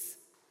shoes.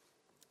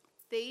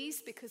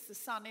 These, because the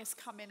sun is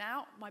coming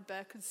out, my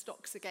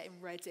Birkenstocks are getting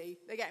ready.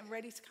 They're getting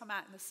ready to come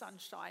out in the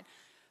sunshine.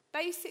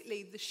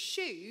 Basically, the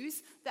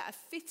shoes that are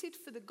fitted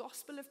for the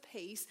gospel of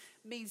peace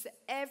means that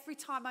every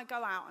time I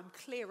go out, I'm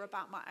clear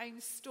about my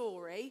own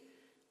story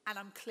and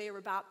I'm clear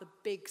about the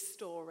big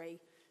story.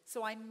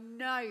 So I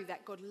know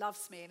that God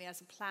loves me and he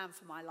has a plan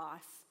for my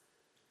life.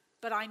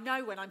 But I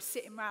know when I'm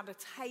sitting around a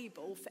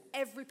table, for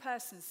every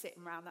person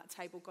sitting around that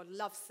table, God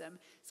loves them.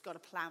 He's got a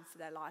plan for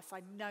their life.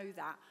 I know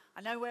that.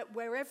 I know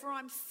wherever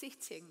I'm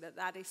sitting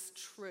that is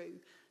true.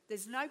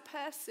 There's no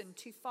person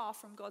too far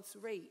from God's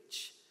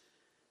reach.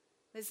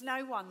 There's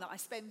no one that I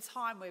spend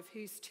time with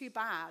who's too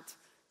bad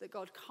that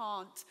God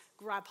can't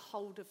grab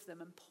hold of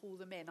them and pull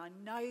them in. I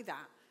know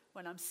that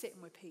when I'm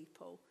sitting with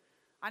people.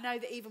 I know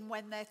that even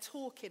when they're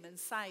talking and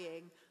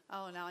saying,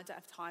 oh no, I don't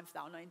have time for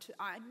that.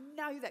 I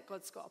know that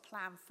God's got a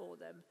plan for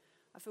them.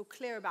 I feel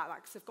clear about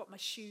that because I've got my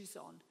shoes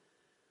on.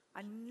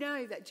 I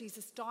know that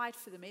Jesus died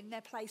for them in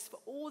their place for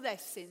all their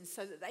sins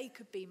so that they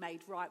could be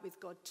made right with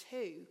God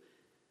too.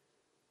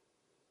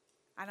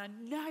 And I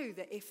know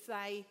that if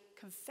they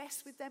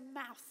confess with their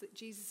mouth that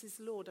Jesus is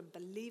Lord and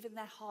believe in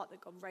their heart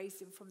that God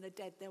raised him from the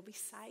dead, they'll be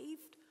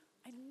saved.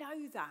 I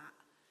know that.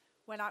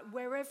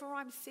 Wherever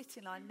I'm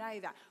sitting, I know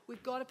that.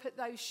 We've got to put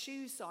those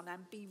shoes on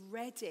and be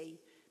ready.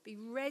 Be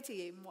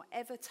ready in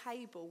whatever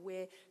table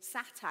we're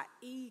sat at,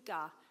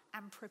 eager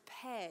and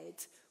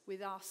prepared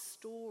with our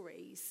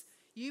stories.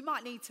 You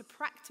might need to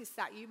practice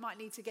that. You might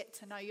need to get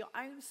to know your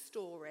own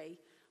story.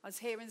 I was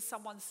hearing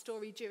someone's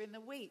story during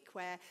the week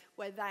where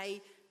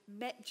they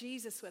met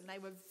Jesus when they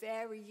were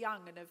very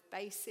young and have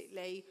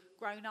basically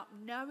grown up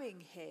knowing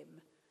him.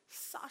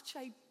 Such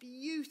a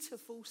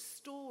beautiful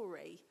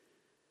story.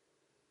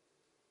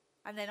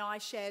 And then I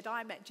shared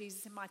I met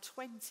Jesus in my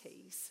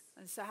 20s.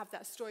 And so I have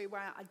that story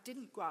where I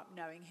didn't grow up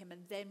knowing him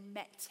and then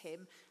met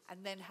him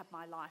and then had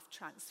my life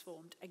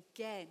transformed.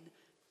 Again,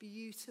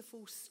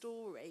 beautiful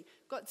story.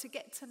 Got to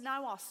get to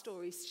know our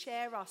stories,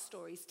 share our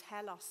stories,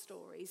 tell our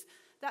stories.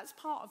 That's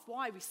part of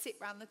why we sit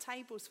round the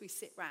tables we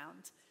sit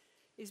round.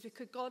 Is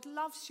because God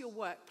loves your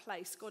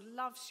workplace. God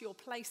loves your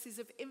places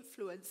of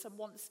influence and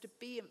wants to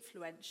be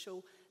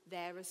influential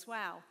there as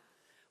well.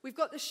 We've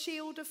got the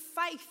shield of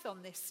faith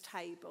on this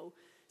table.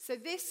 So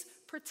this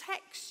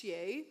protects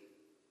you,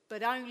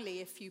 but only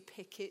if you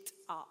pick it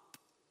up.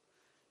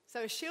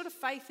 So a shield of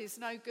faith is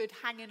no good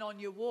hanging on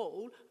your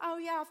wall. Oh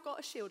yeah, I've got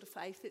a shield of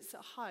faith. It's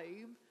at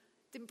home.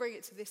 Didn't bring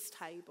it to this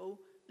table.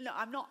 No,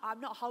 I'm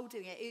not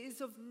holding it. It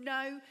is of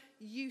no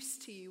use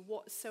to you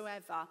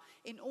whatsoever.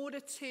 In order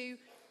to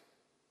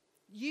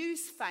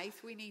use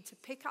faith, we need to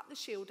pick up the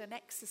shield and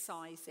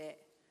exercise it.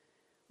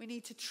 We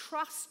need to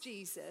trust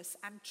Jesus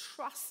and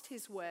trust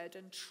his word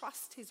and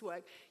trust his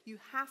work. You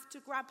have to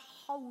grab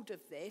hold of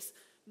this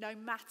no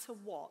matter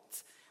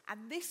what.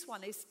 And this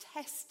one is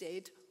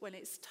tested when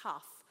it's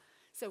tough.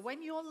 So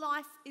when your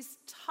life is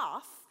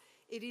tough,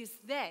 it is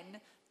then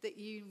that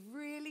you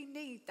really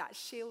need that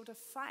shield of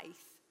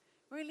faith.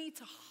 Really need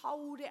to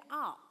hold it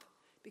up.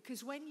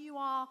 Because when you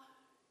are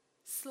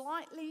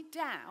slightly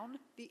down,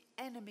 the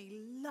enemy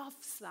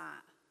loves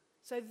that.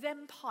 So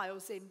then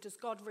piles in, does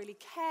God really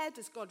care?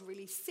 Does God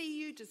really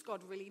see you? Does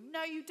God really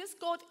know you? Does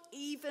God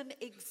even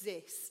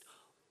exist?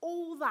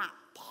 All that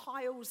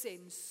piles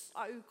in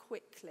so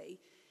quickly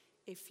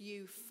if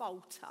you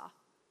falter.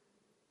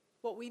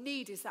 What we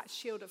need is that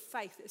shield of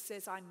faith that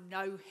says, I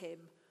know him.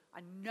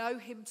 I know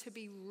him to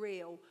be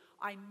real.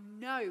 I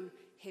know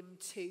him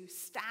to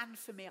stand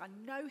for me. I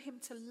know him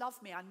to love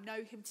me. I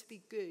know him to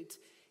be good.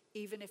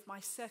 Even if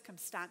my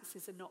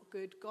circumstances are not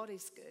good, God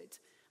is good.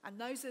 And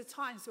those are the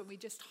times when we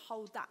just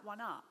hold that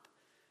one up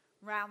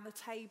round the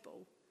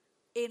table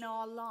in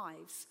our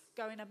lives,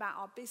 going about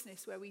our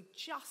business, where we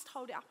just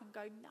hold it up and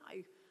go,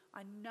 no,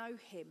 I know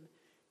him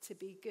to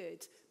be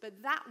good.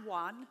 But that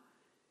one,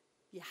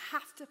 you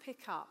have to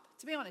pick up.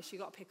 To be honest,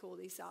 you've got to pick all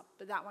these up,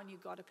 but that one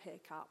you've got to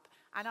pick up.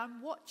 And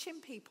I'm watching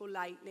people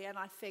lately and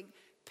I think,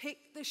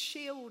 pick the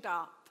shield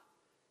up.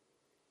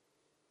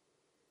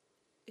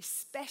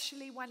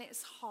 Especially when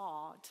it's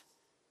hard,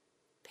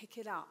 pick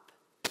it up.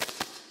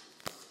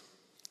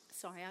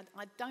 Sorry,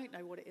 I don't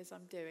know what it is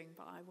I'm doing,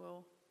 but I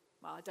will.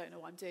 Well, I don't know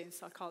what I'm doing,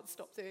 so I can't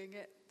stop doing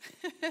it.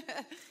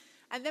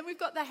 And then we've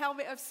got the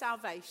helmet of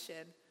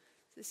salvation.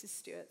 This is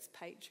Stuart's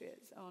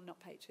Patriots, not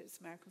Patriots,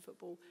 American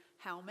football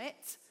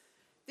helmet.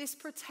 This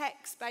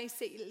protects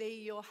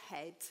basically your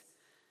head.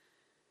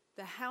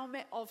 The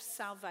helmet of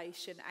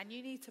salvation. And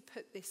you need to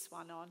put this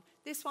one on.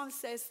 This one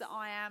says that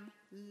I am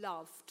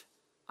loved.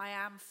 I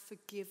am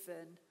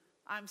forgiven.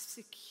 I'm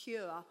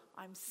secure.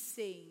 I'm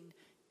seen.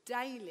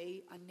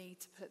 Daily, I need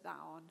to put that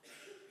on.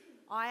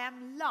 I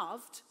am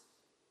loved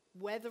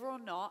whether or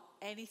not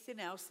anything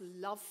else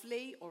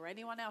lovely or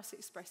anyone else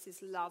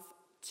expresses love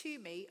to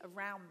me,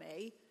 around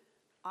me,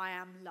 I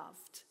am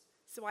loved.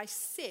 So I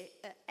sit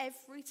at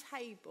every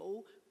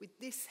table with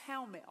this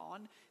helmet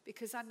on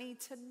because I need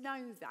to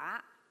know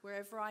that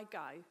wherever I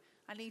go.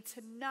 I need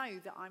to know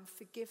that I'm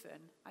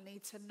forgiven. I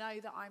need to know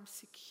that I'm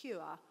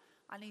secure.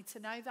 I need to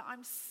know that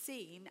I'm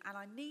seen, and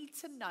I need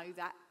to know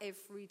that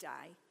every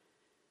day.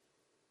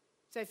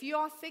 So if you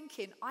are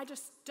thinking, I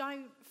just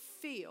don't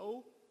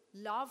feel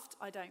loved,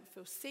 I don't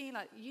feel seen,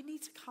 you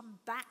need to come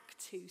back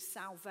to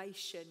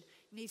salvation.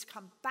 You need to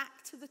come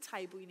back to the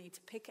table. You need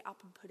to pick it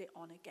up and put it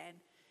on again.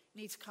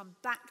 You need to come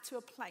back to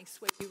a place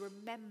where you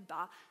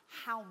remember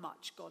how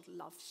much God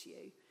loves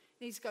you.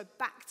 You need to go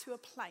back to a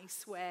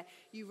place where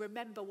you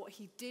remember what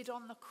he did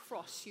on the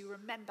cross. You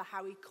remember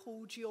how he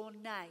called your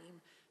name.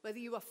 Whether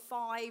you were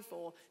 5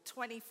 or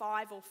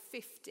 25 or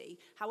 50,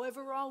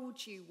 however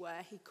old you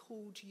were, he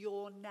called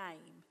your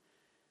name.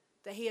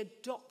 That he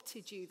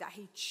adopted you, that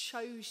he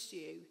chose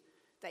you,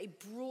 that he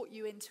brought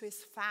you into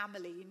his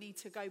family. You need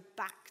to go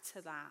back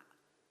to that.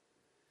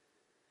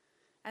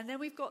 And then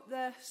we've got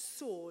the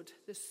sword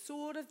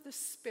of the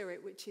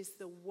Spirit, which is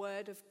the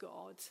word of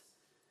God.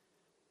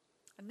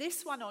 And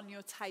this one on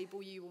your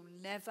table, you will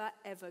never,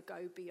 ever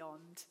go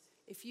beyond.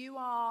 If you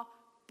are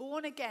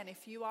born again,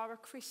 if you are a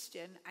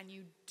Christian and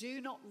you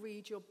do not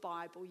read your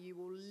Bible, you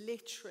will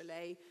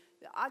literally,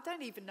 I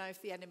don't even know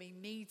if the enemy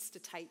needs to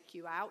take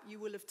you out. You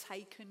will have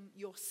taken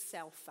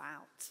yourself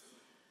out.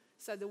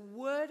 So the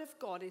word of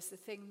God is the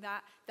thing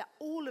that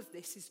all of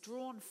this is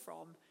drawn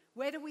from.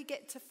 Where do we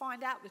get to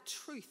find out the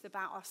truth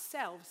about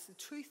ourselves, the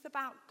truth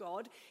about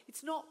God?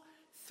 It's not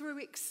through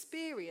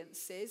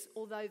experiences,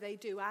 although they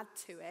do add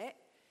to it.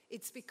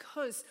 It's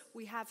because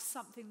we have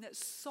something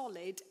that's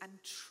solid and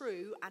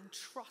true and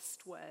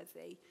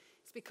trustworthy.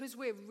 It's because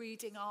we're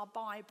reading our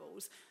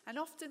Bibles. And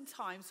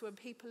oftentimes when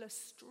people are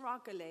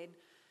struggling,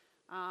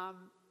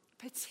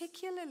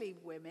 particularly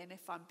women,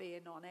 if I'm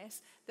being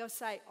honest, they'll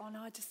say, oh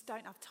no, I just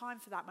don't have time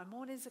for that. My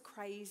mornings are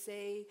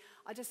crazy.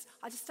 I just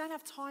don't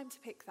have time to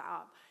pick that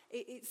up.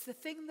 It's the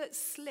thing that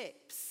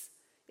slips.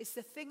 It's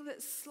the thing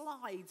that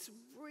slides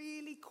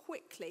really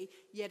quickly,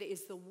 yet it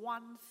is the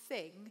one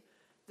thing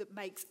that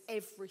makes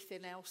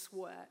everything else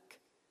work.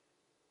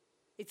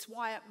 It's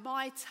why at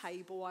my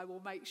table I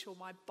will make sure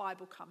my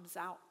Bible comes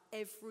out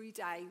every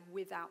day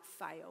without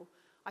fail.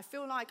 I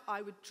feel like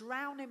I would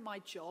drown in my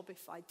job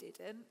if I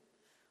didn't.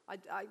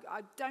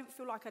 I don't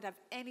feel like I'd have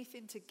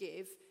anything to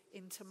give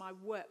into my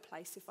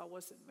workplace if I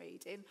wasn't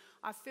reading.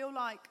 I feel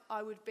like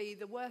I would be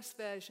the worst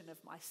version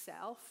of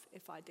myself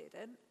if I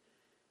didn't.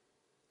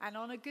 And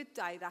on a good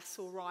day, that's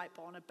all right,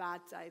 but on a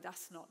bad day,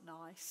 that's not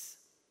nice.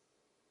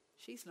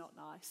 She's not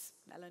nice,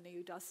 Melanie,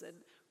 who doesn't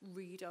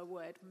read her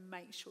word,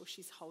 make sure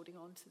she's holding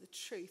on to the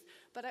truth.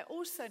 But I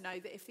also know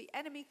that if the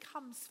enemy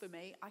comes for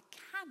me, I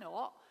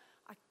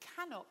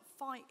cannot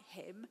fight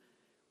him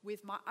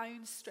with my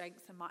own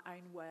strength and my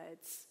own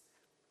words.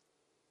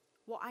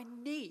 What I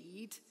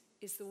need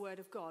is the word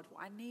of God.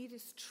 What I need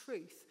is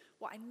truth.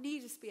 What I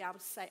need is to be able to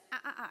say,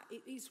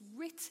 it is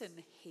written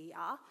here,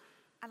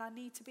 and I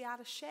need to be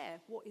able to share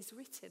what is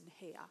written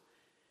here.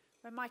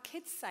 When my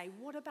kids say,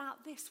 what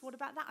about this, what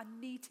about that? I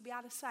need to be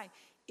able to say,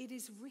 it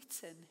is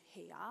written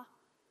here.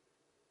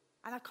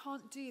 And I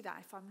can't do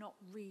that if I'm not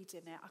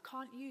reading it. I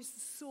can't use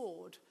the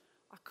sword.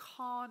 I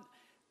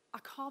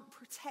can't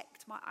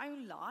protect my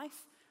own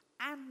life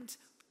and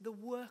the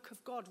work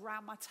of God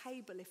around my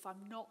table if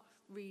I'm not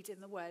reading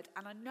the word.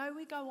 And I know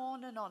we go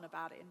on and on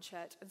about it in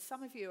church, and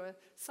some of you are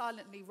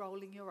silently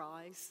rolling your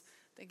eyes,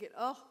 thinking,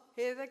 oh,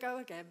 here they go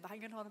again,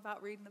 banging on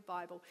about reading the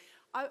Bible.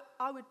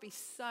 I would be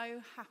so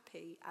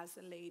happy as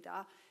a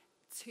leader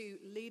to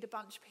lead a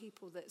bunch of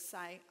people that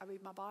say, I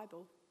read my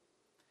Bible.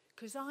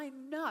 Because I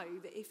know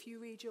that if you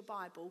read your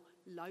Bible,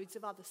 loads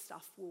of other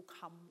stuff will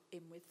come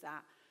in with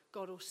that.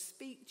 God will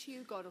speak to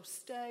you, God will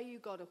stir you,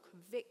 God will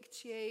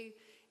convict you.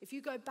 If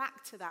you go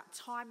back to that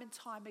time and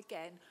time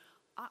again,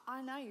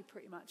 I know you'll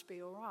pretty much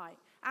be all right.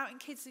 Out in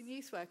kids and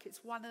youth work,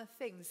 it's one of the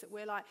things that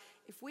we're like,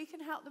 if we can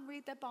help them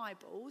read their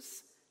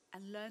Bibles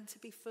and learn to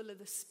be full of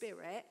the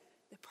Spirit,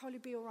 they'll probably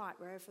be all right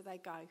wherever they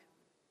go.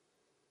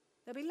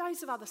 There'll be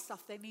loads of other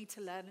stuff they need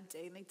to learn and do.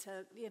 They need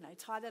to,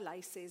 tie their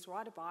laces,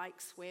 ride a bike,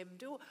 swim,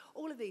 do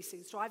all of these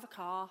things. Drive a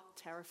car,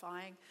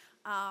 terrifying.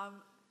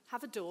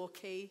 Have a door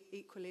key,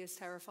 equally as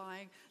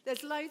terrifying.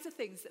 There's loads of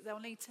things that they'll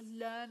need to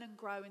learn and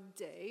grow and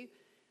do.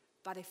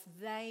 But if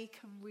they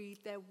can read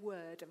their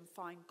word and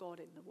find God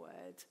in the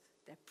word,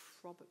 they'll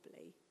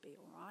probably be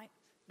all right,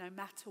 no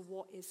matter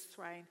what is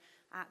thrown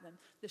at them.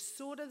 The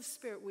sword of the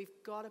Spirit, we've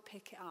got to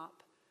pick it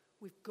up.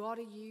 We've got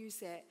to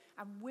use it.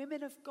 And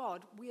women of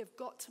God, we have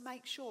got to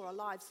make sure our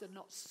lives are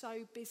not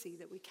so busy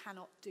that we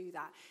cannot do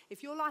that.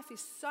 If your life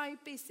is so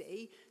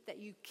busy that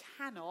you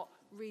cannot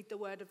read the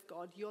word of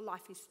God, your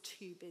life is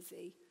too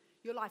busy.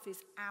 Your life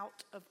is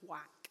out of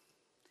whack.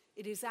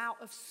 It is out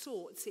of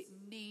sorts. It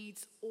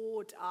needs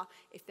order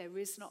if there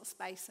is not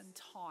space and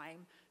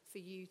time for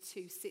you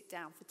to sit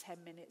down for 10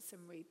 minutes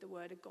and read the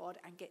word of God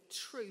and get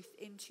truth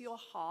into your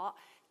heart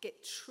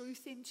get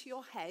truth into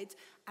your head,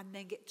 and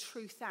then get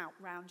truth out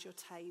round your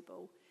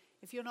table.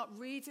 If you're not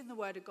reading the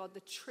Word of God,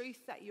 the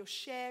truth that you're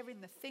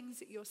sharing, the things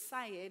that you're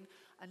saying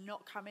are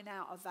not coming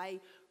out of a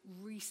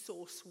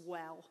resource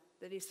well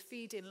that is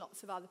feeding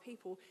lots of other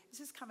people. It's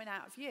just coming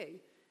out of you.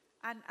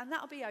 And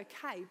that'll be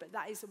okay, but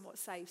that isn't what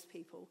saves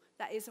people.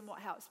 That isn't what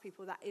helps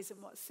people. That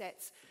isn't what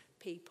sets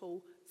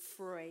people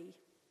free.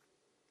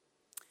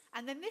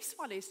 And then this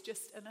one is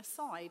just an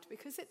aside,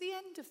 because at the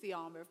end of the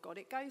armour of God,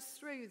 it goes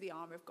through the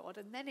armour of God,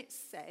 and then it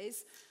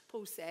says,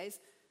 Paul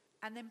says,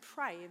 and then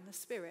pray in the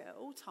Spirit at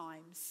all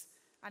times.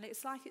 And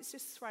it's like it's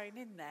just thrown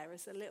in there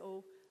as a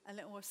little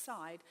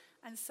aside.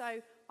 And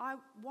so I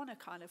want to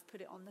kind of put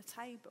it on the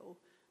table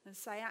and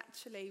say,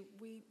 actually,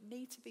 we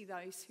need to be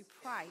those who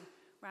pray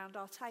around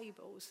our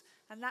tables.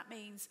 And that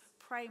means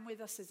praying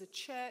with us as a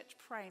church,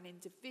 praying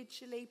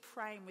individually,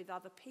 praying with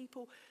other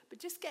people, but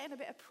just getting a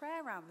bit of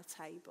prayer around the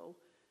table.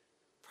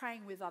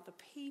 Praying with other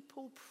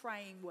people,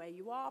 praying where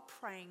you are,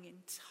 praying in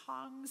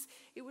tongues.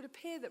 It would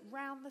appear that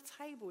round the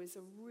table is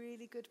a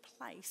really good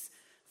place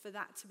for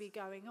that to be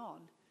going on.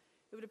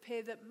 It would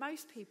appear that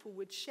most people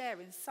would share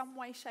in some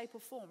way, shape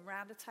or form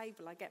round a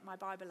table. I get my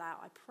Bible out,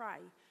 I pray.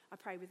 I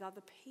pray with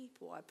other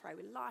people, I pray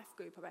with life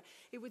group.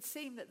 It would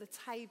seem that the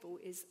table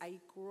is a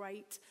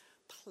great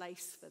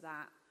place for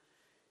that.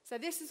 So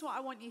this is what I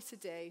want you to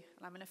do,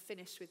 and I'm going to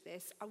finish with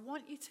this. I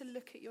want you to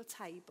look at your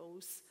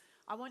tables.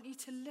 I want you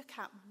to look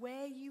at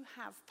where you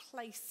have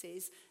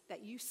places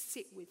that you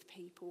sit with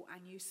people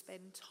and you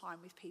spend time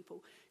with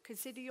people.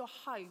 Consider your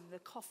home, the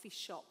coffee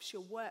shops,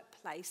 your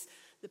workplace,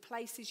 the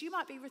places. You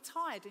might be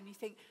retired and you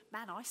think,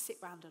 man, I sit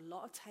around a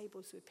lot of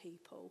tables with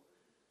people.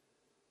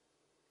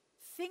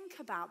 Think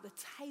about the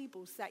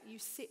tables that you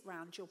sit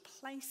around, your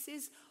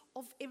places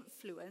of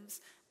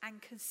influence,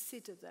 and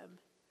consider them.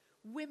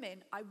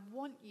 Women, I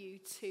want you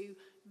to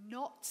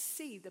not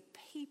see the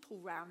people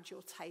round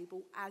your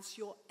table as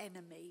your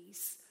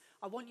enemies.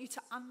 I want you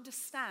to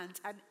understand,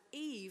 and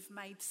Eve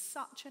made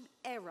such an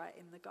error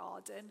in the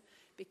garden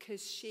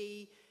because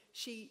she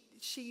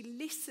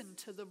listened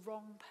to the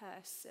wrong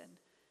person.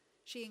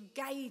 She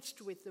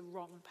engaged with the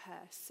wrong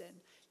person.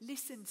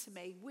 Listen to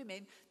me,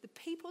 women, the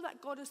people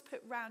that God has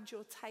put round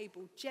your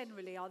table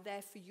generally are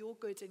there for your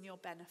good and your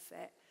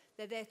benefit.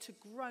 They're there to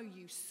grow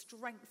you,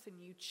 strengthen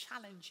you,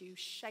 challenge you,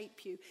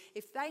 shape you.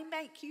 If they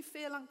make you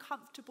feel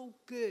uncomfortable,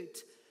 good.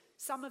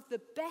 Some of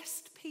the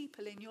best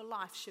people in your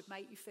life should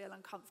make you feel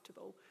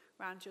uncomfortable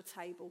around your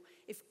table.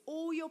 If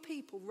all your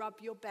people rub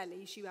your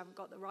bellies, you haven't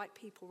got the right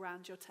people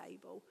around your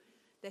table.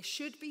 There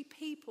should be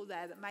people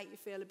there that make you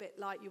feel a bit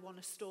like you want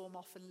to storm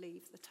off and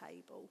leave the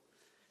table.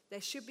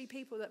 There should be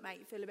people that make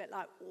you feel a bit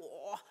like,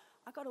 oh,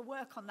 I've got to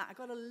work on that. I've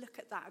got to look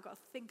at that. I've got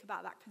to think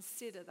about that,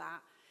 consider that.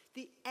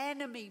 The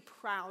enemy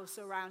prowls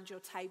around your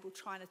table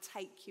trying to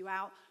take you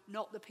out,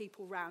 not the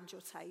people around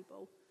your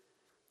table.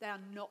 They are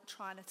not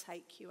trying to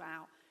take you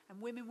out. And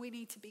women, we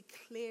need to be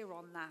clear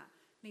on that.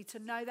 We need to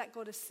know that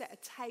God has set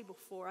a table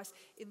for us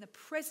in the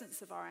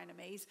presence of our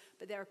enemies,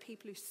 but there are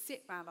people who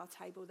sit around our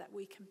table that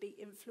we can be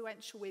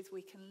influential with,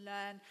 we can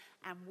learn,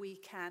 and we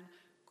can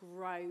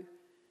grow.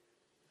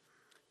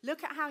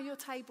 Look at how your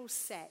table's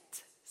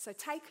set. So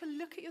take a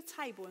look at your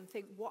table and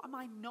think, what am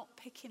I not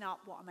picking up?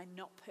 What am I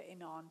not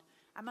putting on?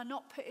 Am I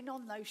not putting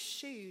on those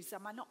shoes?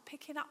 Am I not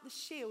picking up the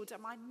shield?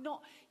 Am I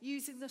not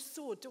using the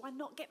sword? Do I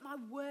not get my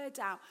word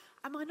out?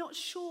 Am I not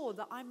sure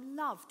that I'm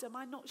loved? Am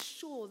I not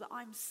sure that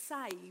I'm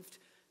saved?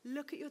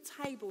 Look at your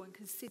table and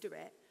consider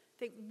it.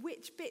 Think,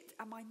 which bit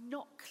am I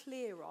not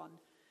clear on?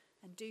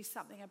 And do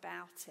something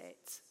about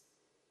it.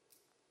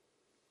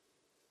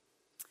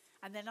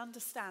 And then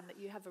understand that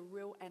you have a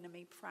real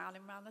enemy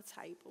prowling around the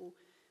table,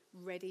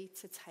 ready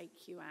to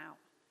take you out.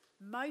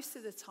 Most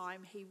of the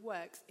time, he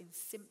works in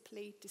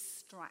simply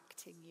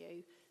distracting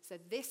you. So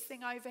this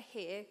thing over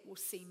here will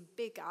seem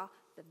bigger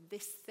than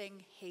this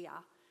thing here.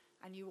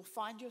 And you will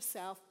find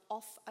yourself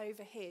off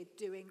over here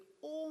doing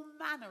all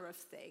manner of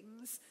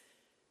things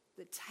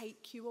that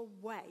take you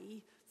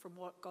away from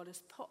what God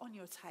has put on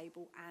your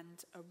table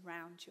and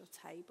around your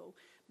table.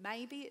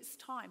 Maybe it's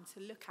time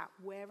to look at,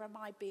 where am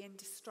I being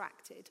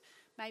distracted?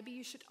 Maybe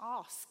you should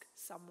ask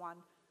someone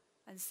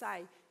and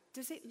say,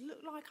 does it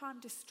look like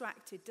I'm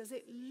distracted? Does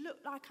it look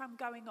like I'm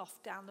going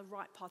off down the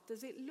right path?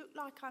 Does it look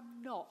like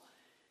I'm not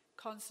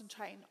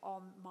concentrating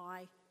on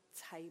my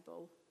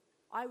table?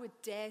 I would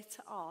dare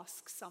to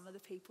ask some of the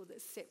people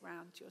that sit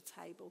around your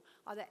table,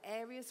 are there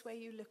areas where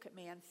you look at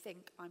me and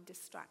think I'm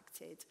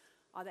distracted?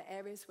 Are there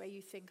areas where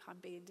you think I'm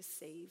being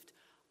deceived?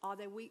 Are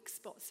there weak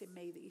spots in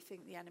me that you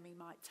think the enemy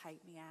might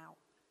take me out?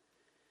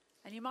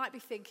 And you might be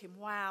thinking,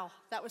 wow,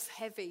 that was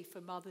heavy for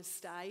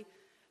Mother's Day.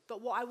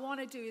 But what I want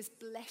to do is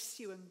bless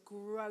you and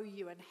grow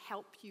you and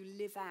help you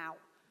live out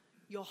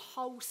your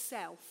whole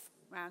self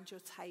around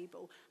your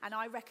table. And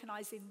I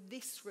recognize in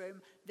this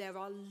room, there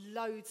are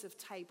loads of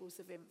tables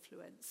of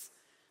influence.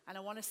 And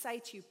I want to say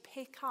to you,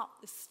 pick up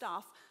the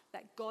stuff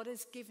that God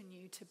has given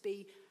you to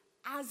be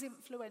as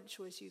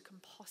influential as you can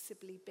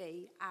possibly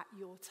be at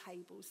your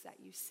tables that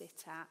you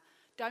sit at.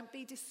 Don't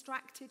be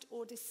distracted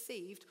or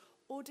deceived.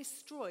 or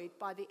destroyed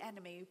by the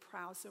enemy who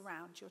prowls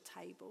around your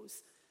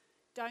tables.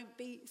 Don't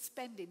be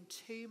spending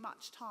too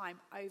much time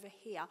over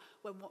here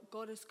when what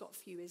God has got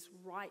for you is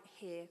right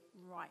here,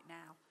 right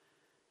now.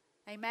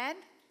 Amen?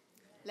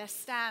 Let's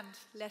stand.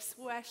 Let's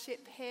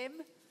worship him.